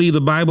that you believe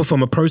the Bible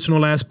from a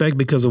personal aspect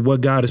because of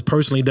what God has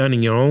personally done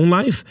in your own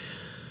life,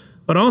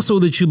 but also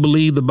that you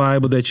believe the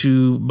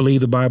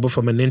Bible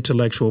from an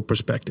intellectual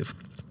perspective.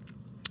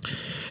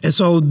 And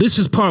so this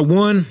is part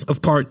one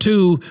of part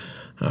two.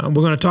 We're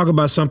going to talk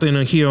about something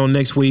here on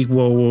next week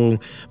where we'll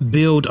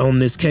build on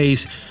this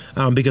case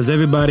because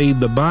everybody,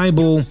 the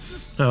Bible,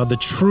 the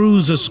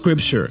truths of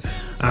Scripture,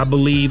 I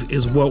believe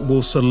is what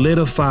will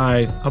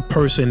solidify a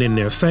person in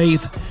their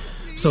faith,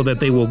 so that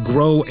they will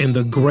grow in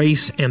the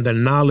grace and the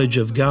knowledge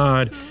of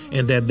God,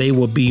 and that they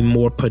will be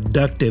more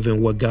productive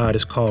in what God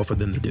has called for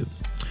them to do.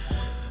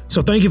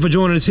 So thank you for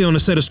joining us here on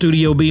the set of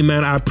Studio B,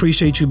 man. I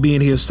appreciate you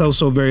being here so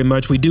very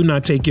much. We do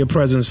not take your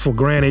presence for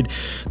granted.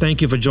 Thank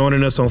you for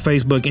joining us on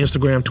Facebook,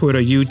 Instagram, Twitter,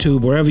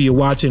 YouTube, wherever you're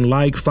watching.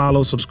 Like,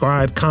 follow,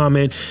 subscribe,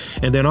 comment,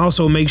 and then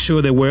also make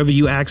sure that wherever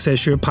you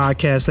access your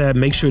podcast at,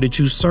 make sure that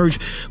you search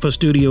for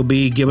Studio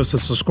B, give us a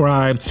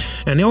subscribe,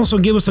 and also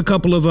give us a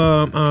couple of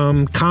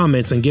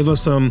comments and give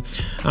us some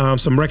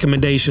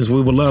recommendations.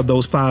 We would love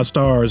those 5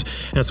 stars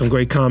and some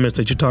great comments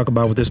that you talk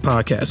about with this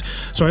podcast.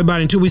 So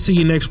everybody, until we see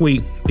you next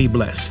week, be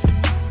blessed.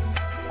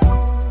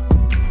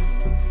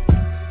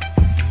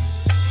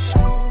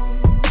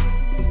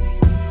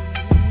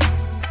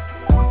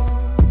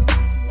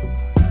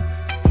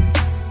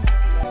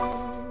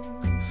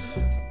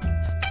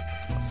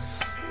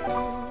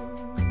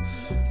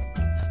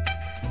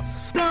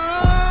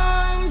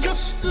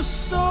 the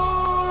soul.